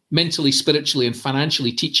 spiritually, and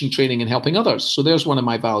financially, teaching, training, and helping others. So there's one of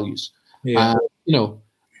my values.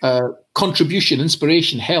 Contribution,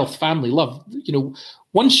 inspiration, health, family, love.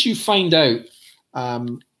 Once you find out,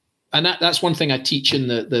 and that's one thing I teach in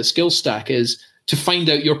the skill stack, is to find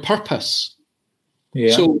out your purpose.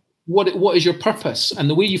 So what is your purpose? And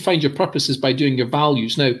the way you find your purpose is by doing your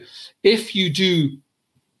values. Now, if you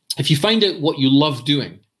find out what you love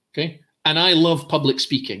doing, okay, and I love public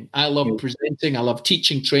speaking, I love presenting, I love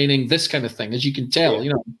teaching, training, this kind of thing, as you can tell,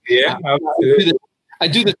 absolutely. I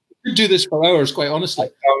do this for hours, quite honestly.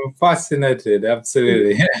 I'm fascinated,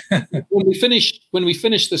 absolutely. When we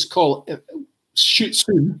finish this call, shoot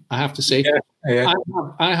soon, I have to say.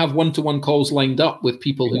 I have one-to-one calls lined up with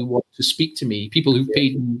people who want to speak to me, people who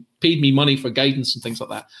paid me money for guidance and things like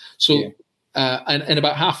that. So and in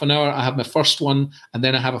about half an hour, I have my first one, and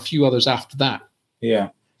then I have a few others after that.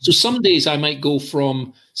 So some days I might go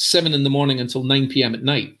from 7 a.m. until 9 p.m. at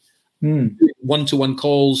night, one-to-one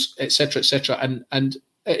calls, etc., and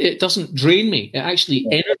it doesn't drain me. It actually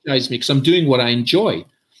energizes me because I'm doing what I enjoy.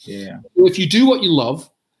 So if you do what you love,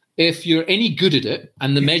 if you're any good at it,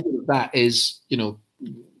 and the measure of that is,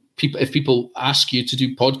 if people ask you to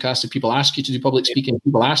do podcasts, if people ask you to do public speaking, if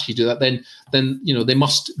people ask you to do that, then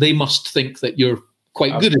they must think that you're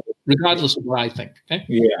quite good at it, regardless of what I think. Okay?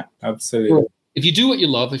 Yeah, absolutely. So if you do what you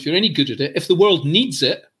love, if you're any good at it, if the world needs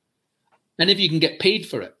it, and if you can get paid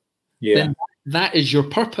for it, then that is your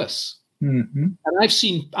purpose. And I've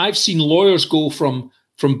seen lawyers go from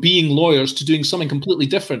being lawyers to doing something completely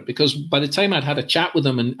different, because by the time I'd had a chat with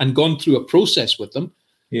them and gone through a process with them,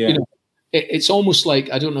 it's almost like,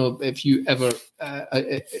 I don't know if you ever,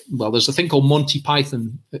 there's a thing called Monty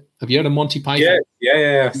Python. Have you heard of Monty Python?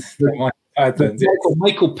 Yeah. Monty Python.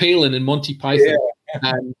 Michael Palin in Monty Python.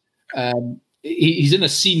 And he's in a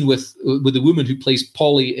scene with the woman who plays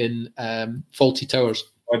Polly in Fawlty Towers.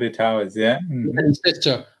 Fawlty Towers, yeah. And he says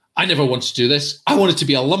to her, I never wanted to do this. I wanted to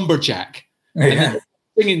be a lumberjack. And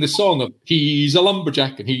singing the song of he's a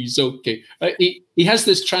lumberjack and he's okay. He has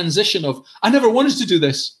this transition of, I never wanted to do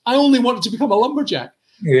this. I only wanted to become a lumberjack.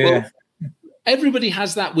 Well, everybody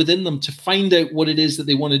has that within them to find out what it is that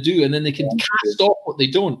they want to do, and then they can cast off what they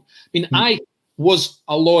don't. I mean, I was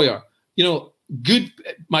a lawyer, good,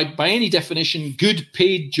 by any definition, good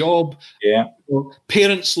paid job.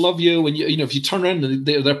 Parents love you when if you turn around and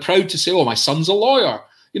they're proud to say, oh, my son's a lawyer.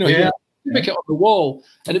 You make it on the wall.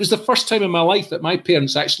 And it was the first time in my life that my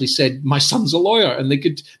parents actually said, my son's a lawyer, and they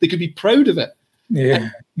could be proud of it.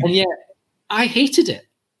 And yet I hated it.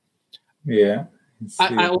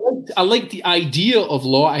 I liked the idea of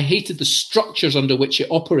law. I hated the structures under which it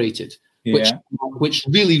operated, which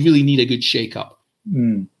really, really need a good shake-up.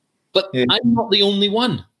 But I'm not the only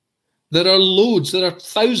one. There are loads, there are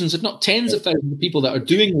thousands, if not tens of thousands of people that are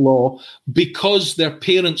doing law because their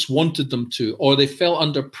parents wanted them to, or they felt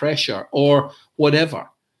under pressure, or whatever.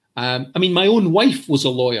 I mean, my own wife was a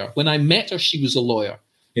lawyer. When I met her, she was a lawyer.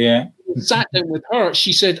 Sat down with her,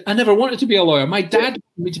 she said, I never wanted to be a lawyer. My dad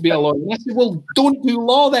wanted me to be a lawyer. And I said, well, don't do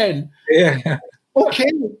law then.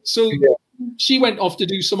 Okay. So she went off to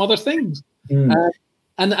do some other things. And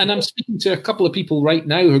I'm speaking to a couple of people right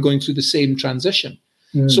now who are going through the same transition.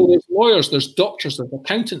 So there's lawyers, there's doctors, there's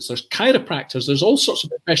accountants, there's chiropractors, there's all sorts of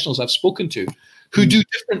professionals I've spoken to who do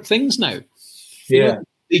different things now.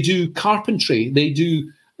 They do carpentry, they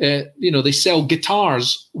do, they sell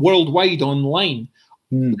guitars worldwide online.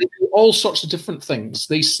 They do all sorts of different things.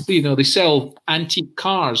 They sell antique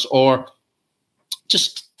cars, or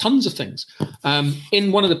just tons of things.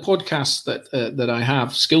 In one of the podcasts that I have,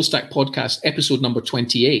 Skillstack podcast, episode number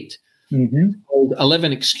 28, called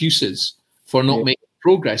 11 Excuses for Not Making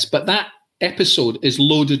Progress. But that episode is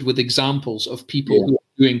loaded with examples of people who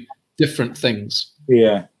are doing different things.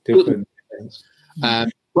 Different things.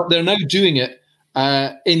 But they're now doing it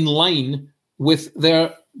in line with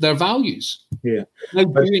their values. Now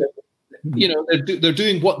they're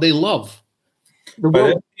doing what they love.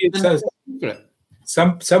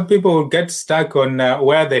 Some people get stuck on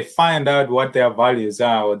where they find out what their values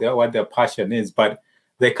are, or what their passion is, but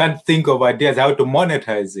they can't think of ideas how to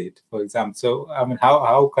monetize it, for example. So, I mean,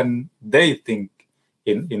 how can they think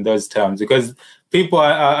in those terms, because people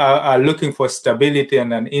are looking for stability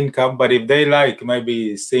and an income. But if they like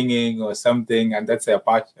maybe singing or something, and that's their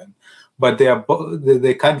passion, but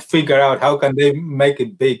they can't figure out how can they make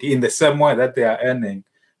it big in the same way that they are earning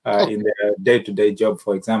in their day-to-day job,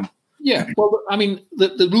 for example. Yeah, well, I mean,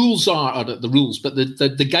 the rules are the rules, but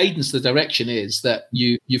the guidance, the direction is that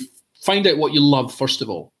you find out what you love first of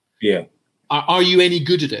all. Yeah. Are you any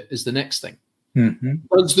good at it is the next thing. Mm-hmm.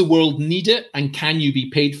 Does the world need it, and can you be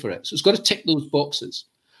paid for it? So it's got to tick those boxes.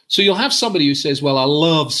 So you'll have somebody who says, well, I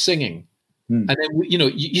love singing. And then,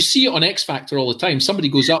 you see it on X Factor all the time. Somebody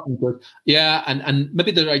goes up and goes, yeah, and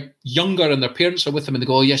maybe they're like younger and their parents are with them and they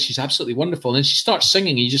go, oh, yes, she's absolutely wonderful. And then she starts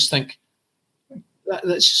singing and you just think,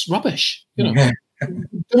 that's just rubbish. You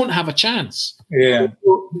don't have a chance. Yeah.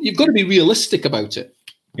 So you've got to be realistic about it.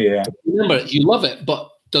 Yeah. Remember, you love it, but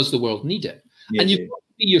does the world need it? Yeah, and you've got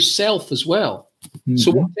to be yourself as well. Mm-hmm.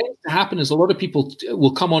 So what tends to happen is a lot of people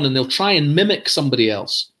will come on and they'll try and mimic somebody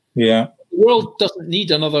else. Yeah. The world doesn't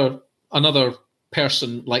need another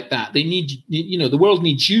person like that. They need, the world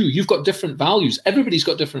needs you. You've got different values. Everybody's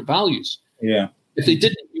got different values. Yeah. If they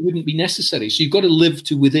didn't, you wouldn't be necessary. So you've got to live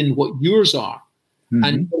to within what yours are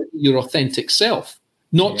and your authentic self.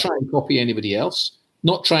 Not try and copy anybody else.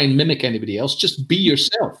 Not try and mimic anybody else. Just be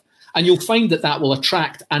yourself. And you'll find that will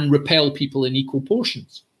attract and repel people in equal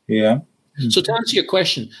portions. Yeah. So to answer your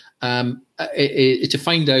question, to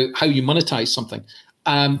find out how you monetize something,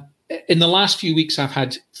 in the last few weeks, I've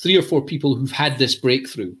had 3 or 4 people who've had this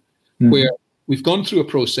breakthrough where we've gone through a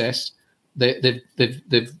process.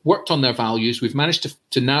 They've worked on their values. We've managed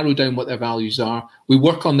to narrow down what their values are. We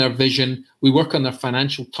work on their vision. We work on their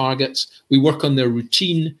financial targets. We work on their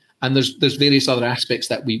routine. And there's various other aspects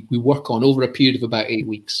that we work on over a period of about 8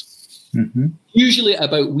 weeks. Mm-hmm. Usually at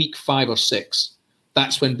about week 5 or 6,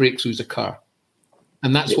 that's when breakthroughs occur.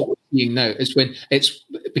 And that's what we're seeing now. It's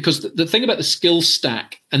because the thing about the skills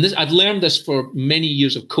stack, and this, I've learned this for many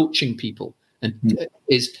years of coaching people, and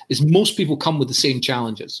is most people come with the same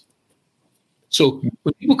challenges. So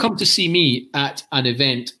when people come to see me at an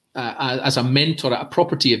event as a mentor at a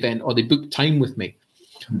property event, or they book time with me,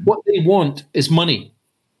 what they want is money.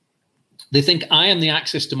 They think I am the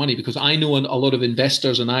access to money because I know a lot of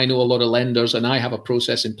investors and I know a lot of lenders and I have a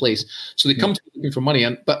process in place. So they come to me looking for money.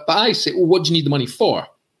 But I say, well, what do you need the money for?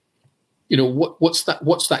 What's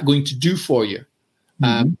that going to do for you?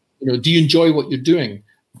 Do you enjoy what you're doing?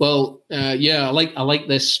 Well, I like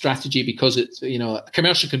this strategy because it's,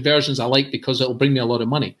 commercial conversions I like because it'll bring me a lot of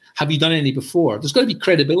money. Have you done any before? There's got to be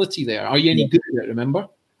credibility there. Are you any good at it? Remember?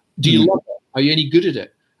 Do you love it? Are you any good at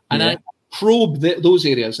it? And I probe those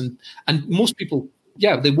areas, and most people,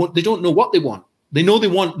 they don't know what they want. They know they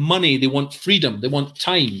want money, they want freedom, they want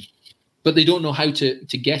time, but they don't know how to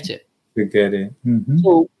get it. To get it. Mm-hmm.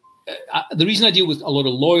 So the reason I deal with a lot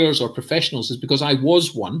of lawyers or professionals is because I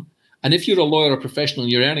was one. And if you're a lawyer or professional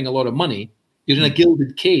and you're earning a lot of money, you're in a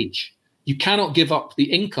gilded cage. You cannot give up the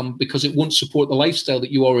income because it won't support the lifestyle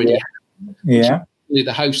that you already have. Yeah.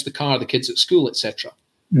 The house, the car, the kids at school, etc.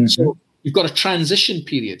 Mm-hmm. So you've got a transition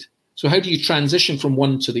period. So how do you transition from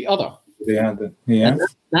one to the other? Yeah. And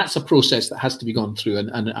that's a process that has to be gone through,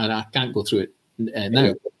 and I can't go through it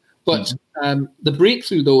now. But the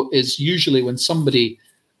breakthrough, though, is usually when somebody,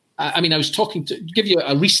 I was talking to give you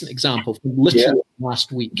a recent example from literally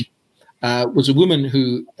last week. Was a woman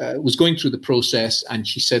who was going through the process, and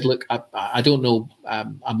she said, look, I don't know,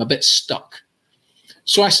 I'm a bit stuck.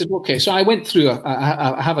 So I said, okay. So I went through,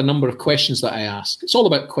 I have a number of questions that I ask. It's all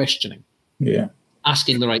about questioning. Yeah.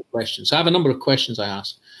 Asking the right questions. So I have a number of questions I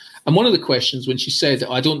ask. And one of the questions, when she said,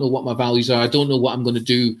 I don't know what my values are, I don't know what I'm going to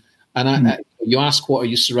do. And you ask, what are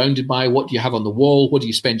you surrounded by? What do you have on the wall? What do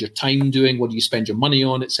you spend your time doing? What do you spend your money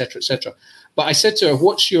on, et cetera, et cetera. But I said to her,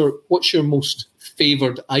 what's your most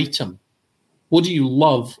favored item? What do you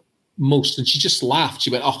love most? And she just laughed.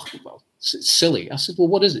 She went, oh, well, it's silly. I said, well,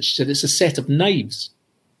 what is it? She said, it's a set of knives.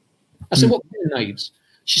 I said, what kind of knives?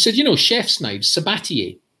 She said, chef's knives,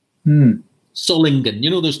 Sabatier.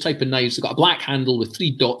 Solingen, those type of knives. They've got a black handle with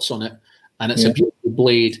 3 dots on it, and it's a beautiful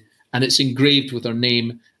blade, and it's engraved with her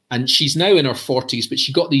name. And she's now in her 40s, but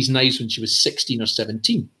she got these knives when she was 16 or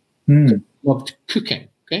 17. Loved cooking,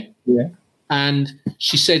 okay? Yeah. And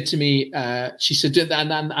she said to me, and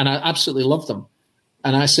I absolutely love them.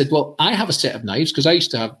 And I said, well, I have a set of knives because I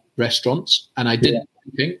used to have restaurants, and I did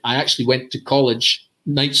cooking. I actually went to college,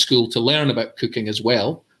 night school, to learn about cooking as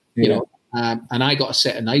well, and I got a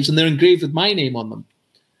set of knives, and they're engraved with my name on them.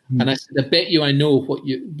 And I said, I bet you I know what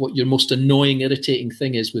your most annoying, irritating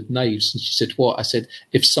thing is with knives. And she said, what? I said,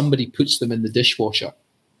 if somebody puts them in the dishwasher.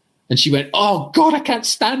 And she went, oh, God, I can't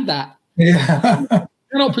stand that. Yeah.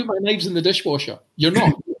 cannot put my knives in the dishwasher. You're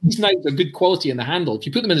not. These knives are good quality in the handle. If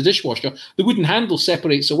you put them in the dishwasher, the wooden handle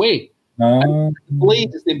separates away. The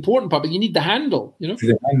blade is the important part, but you need the handle, you know?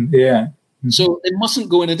 Yeah. So they mustn't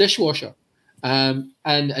go in a dishwasher.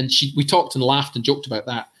 We talked and laughed and joked about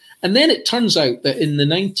that. And then it turns out that in the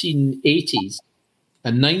 1980s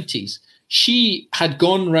and 90s, she had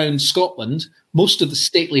gone around Scotland, most of the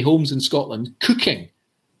stately homes in Scotland, cooking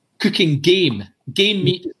game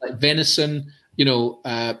meat like venison,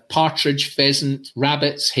 partridge, pheasant,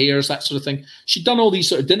 rabbits, hares, that sort of thing. She'd done all these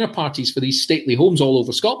sort of dinner parties for these stately homes all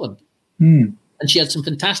over Scotland. And she had some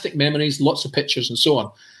fantastic memories, lots of pictures and so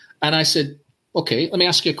on. And I said, okay, let me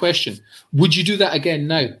ask you a question. Would you do that again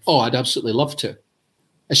now? Oh, I'd absolutely love to.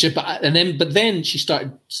 I said, but then she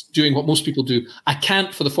started doing what most people do. I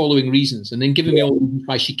can't for the following reasons, and then giving me all the reasons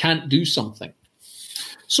why she can't do something.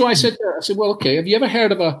 So I said, well, okay, have you ever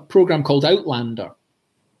heard of a program called Outlander?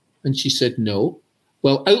 And she said, no.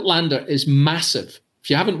 Well, Outlander is massive. If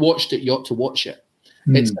you haven't watched it, you ought to watch it.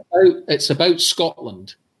 It's about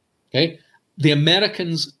Scotland. Okay, the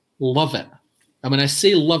Americans love it. And when I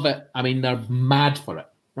say love it, I mean they're mad for it.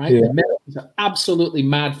 Right? Yeah. The Americans are absolutely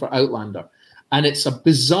mad for Outlander. And it's a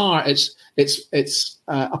bizarre. It's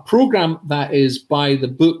a program that is by the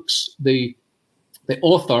books. The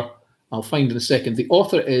author, I'll find in a second. The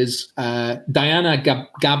author is Diana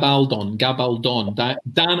Gabaldon.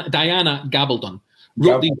 Diana Gabaldon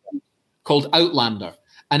wrote the book called Outlander,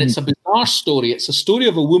 and it's a bizarre story. It's a story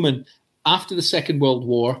of a woman after the Second World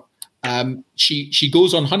War. She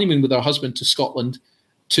goes on honeymoon with her husband to Scotland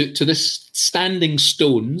to this Standing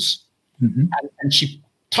Stones, and she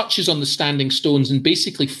touches on the Standing Stones and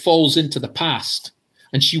basically falls into the past.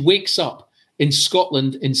 And she wakes up in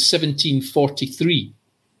Scotland in 1743.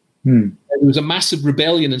 There was a massive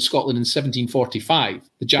rebellion in Scotland in 1745,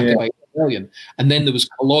 the Jacobite Rebellion. And then there was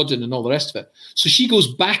Culloden and all the rest of it. So she goes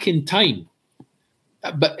back in time.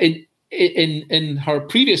 But in her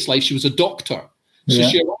previous life, she was a doctor. So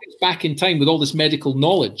she arrives back in time with all this medical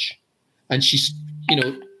knowledge. And she's,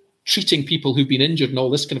 treating people who've been injured and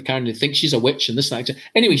all this kind of kind. They think she's a witch and this and that.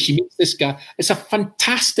 Anyway, she meets this guy. It's a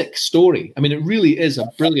fantastic story. I mean, it really is a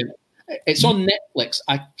brilliant. It's on Netflix.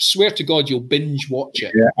 I swear to God, you'll binge watch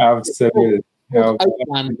it. Yeah, absolutely.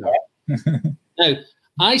 Outlander. Now,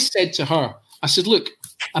 I said to her, I said, look,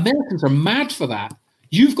 Americans are mad for that.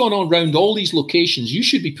 You've gone on around all these locations. You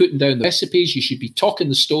should be putting down the recipes. You should be talking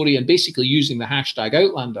the story and basically using the hashtag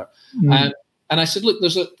Outlander. And I said, look,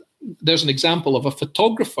 there's an example of a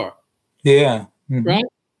photographer, right?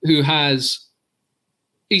 Who has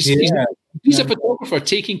he's a photographer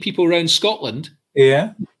taking people around Scotland.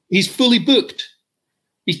 Yeah, he's fully booked.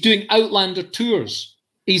 He's doing Outlander tours.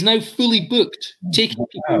 He's now fully booked, taking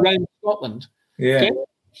people around Scotland. Yeah. Okay?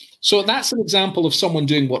 So that's an example of someone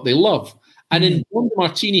doing what they love. And in Don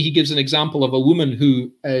Martini, he gives an example of a woman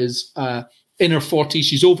who is in her 40s.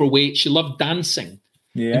 She's overweight. She loved dancing.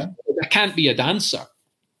 Yeah, I can't be a dancer.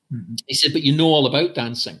 He said, but you know all about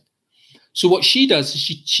dancing. So what she does is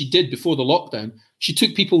she did before the lockdown, she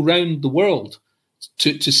took people around the world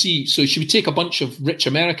to see. So she would take a bunch of rich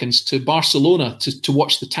Americans to Barcelona to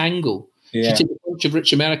watch the tango. Yeah. She'd take a bunch of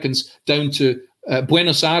rich Americans down to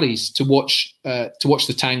Buenos Aires to watch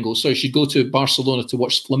the tango. So she'd go to Barcelona to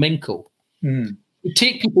watch flamenco. She'd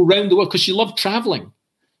take people around the world because she loved traveling.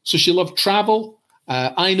 So she loved travel.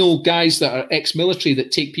 I know guys that are ex-military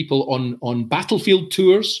that take people on battlefield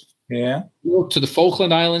tours. Yeah, to the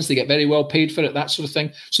Falkland Islands. They get very well paid for it, that sort of thing.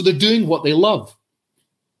 So they're doing what they love.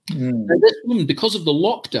 And this woman, because of the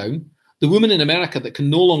lockdown, the woman in America that can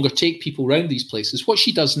no longer take people around these places, what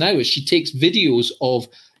she does now is she takes videos of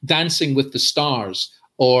Dancing with the Stars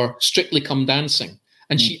or Strictly Come Dancing,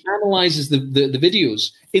 and she analyzes the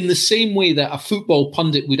videos in the same way that a football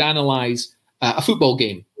pundit would analyze a football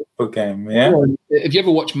game. Yeah. If you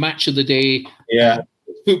ever watch Match of the Day,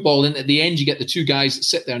 football, and at the end you get the two guys that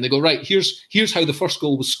sit there and they go, right, here's how the first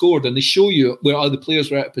goal was scored, and they show you where other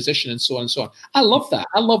players were out of position and so on and so on. I love that.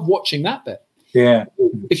 I love watching that bit. Yeah.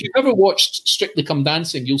 If you've ever watched Strictly Come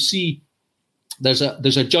Dancing, you'll see there's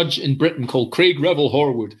a judge in Britain called Craig Revel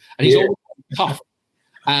Horwood, and he's always tough.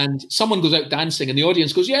 And someone goes out dancing, and the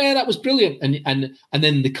audience goes, "Yeah, that was brilliant." And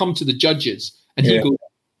then they come to the judges, and he goes,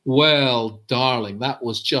 "Well, darling, that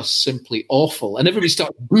was just simply awful." And everybody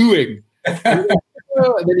starts booing.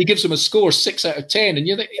 And then he gives them a score 6 out of 10. And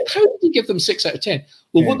you're like, how did he give them 6 out of 10?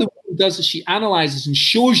 Well, what the woman does is she analyzes and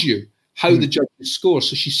shows you how the judges score.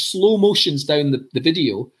 So she slow motions down the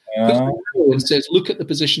video and says, look at the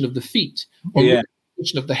position of the feet, or look at the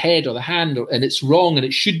position of the head or the hand, and it's wrong and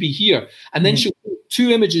it should be here. And then she'll put 2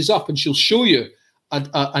 images up and she'll show you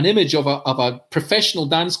an image of a professional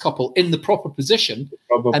dance couple in the proper position,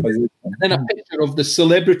 and then a picture of the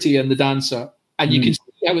celebrity and the dancer, and you can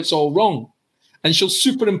see how it's all wrong. And she'll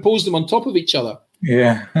superimpose them on top of each other.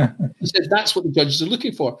 Yeah. He said that's what the judges are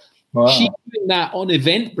looking for. Wow. She's doing that on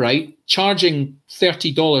Eventbrite, charging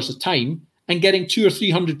 $30 a time and getting 200 or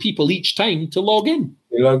 300 people each time to log in.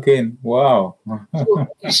 Wow. So,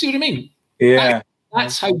 you see what I mean? Yeah.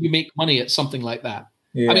 That's how you make money at something like that.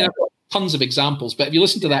 Yeah. I mean, I've got tons of examples, but if you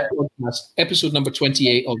listen to that podcast, episode number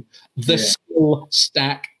 28 of the Skill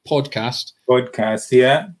Stack podcast,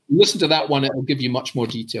 listen to that one, it'll give you much more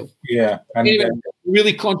detail. Yeah. And anyway,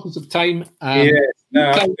 really conscious of time.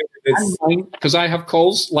 Because I have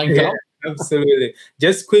calls lined up. Absolutely.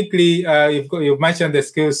 Just quickly, you've mentioned the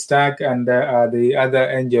Skill Stack and the other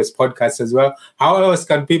NGOs podcast as well. How else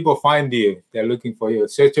can people find you? They're looking for you.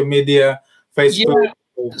 Social media, Facebook.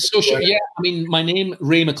 I mean, my name,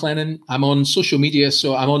 Ray McLennan. I'm on social media,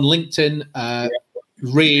 so I'm on LinkedIn.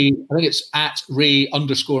 Ray, I think it's at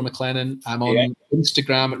Ray_McLennan. I'm on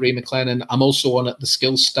Instagram at Ray McLennan. I'm also on at the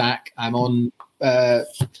Skill Stack. I'm on,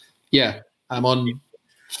 I'm on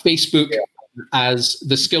Facebook as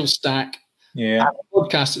the Skill Stack. Yeah.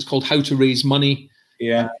 Podcast. It's called How to Raise Money.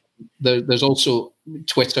 Yeah. There's also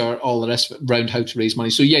Twitter, all the rest of it around how to raise money.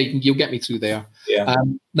 So you'll get me through there. Yeah.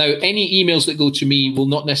 Now, any emails that go to me will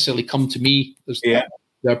not necessarily come to me. There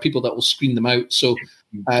are people that will screen them out. So,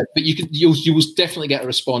 but you will definitely get a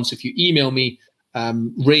response if you email me.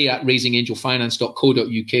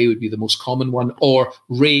 Ray@raisingangelfinance.co.uk would be the most common one, or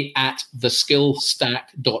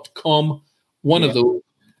ray@theskillstack.com. One of those.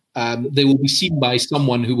 They will be seen by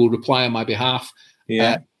someone who will reply on my behalf.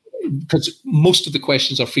 Because most of the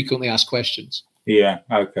questions are frequently asked questions. Yeah,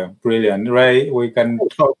 okay, brilliant. Ray, we can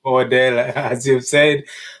talk all day, as you've said,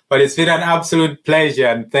 but it's been an absolute pleasure,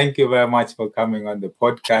 and thank you very much for coming on the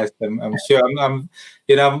podcast. I'm sure,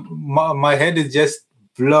 my head is just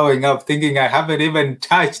blowing up, thinking I haven't even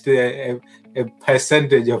touched a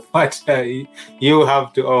percentage of what you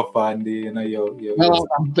have to offer, and Well,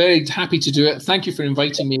 I'm very happy to do it. Thank you for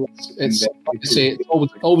inviting me. It's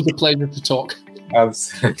always a pleasure to talk.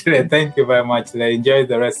 Absolutely. Thank you very much. Enjoy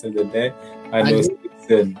the rest of the day, and we'll see you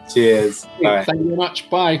soon. Cheers. Bye. Thank you very much.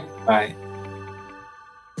 Bye. Bye.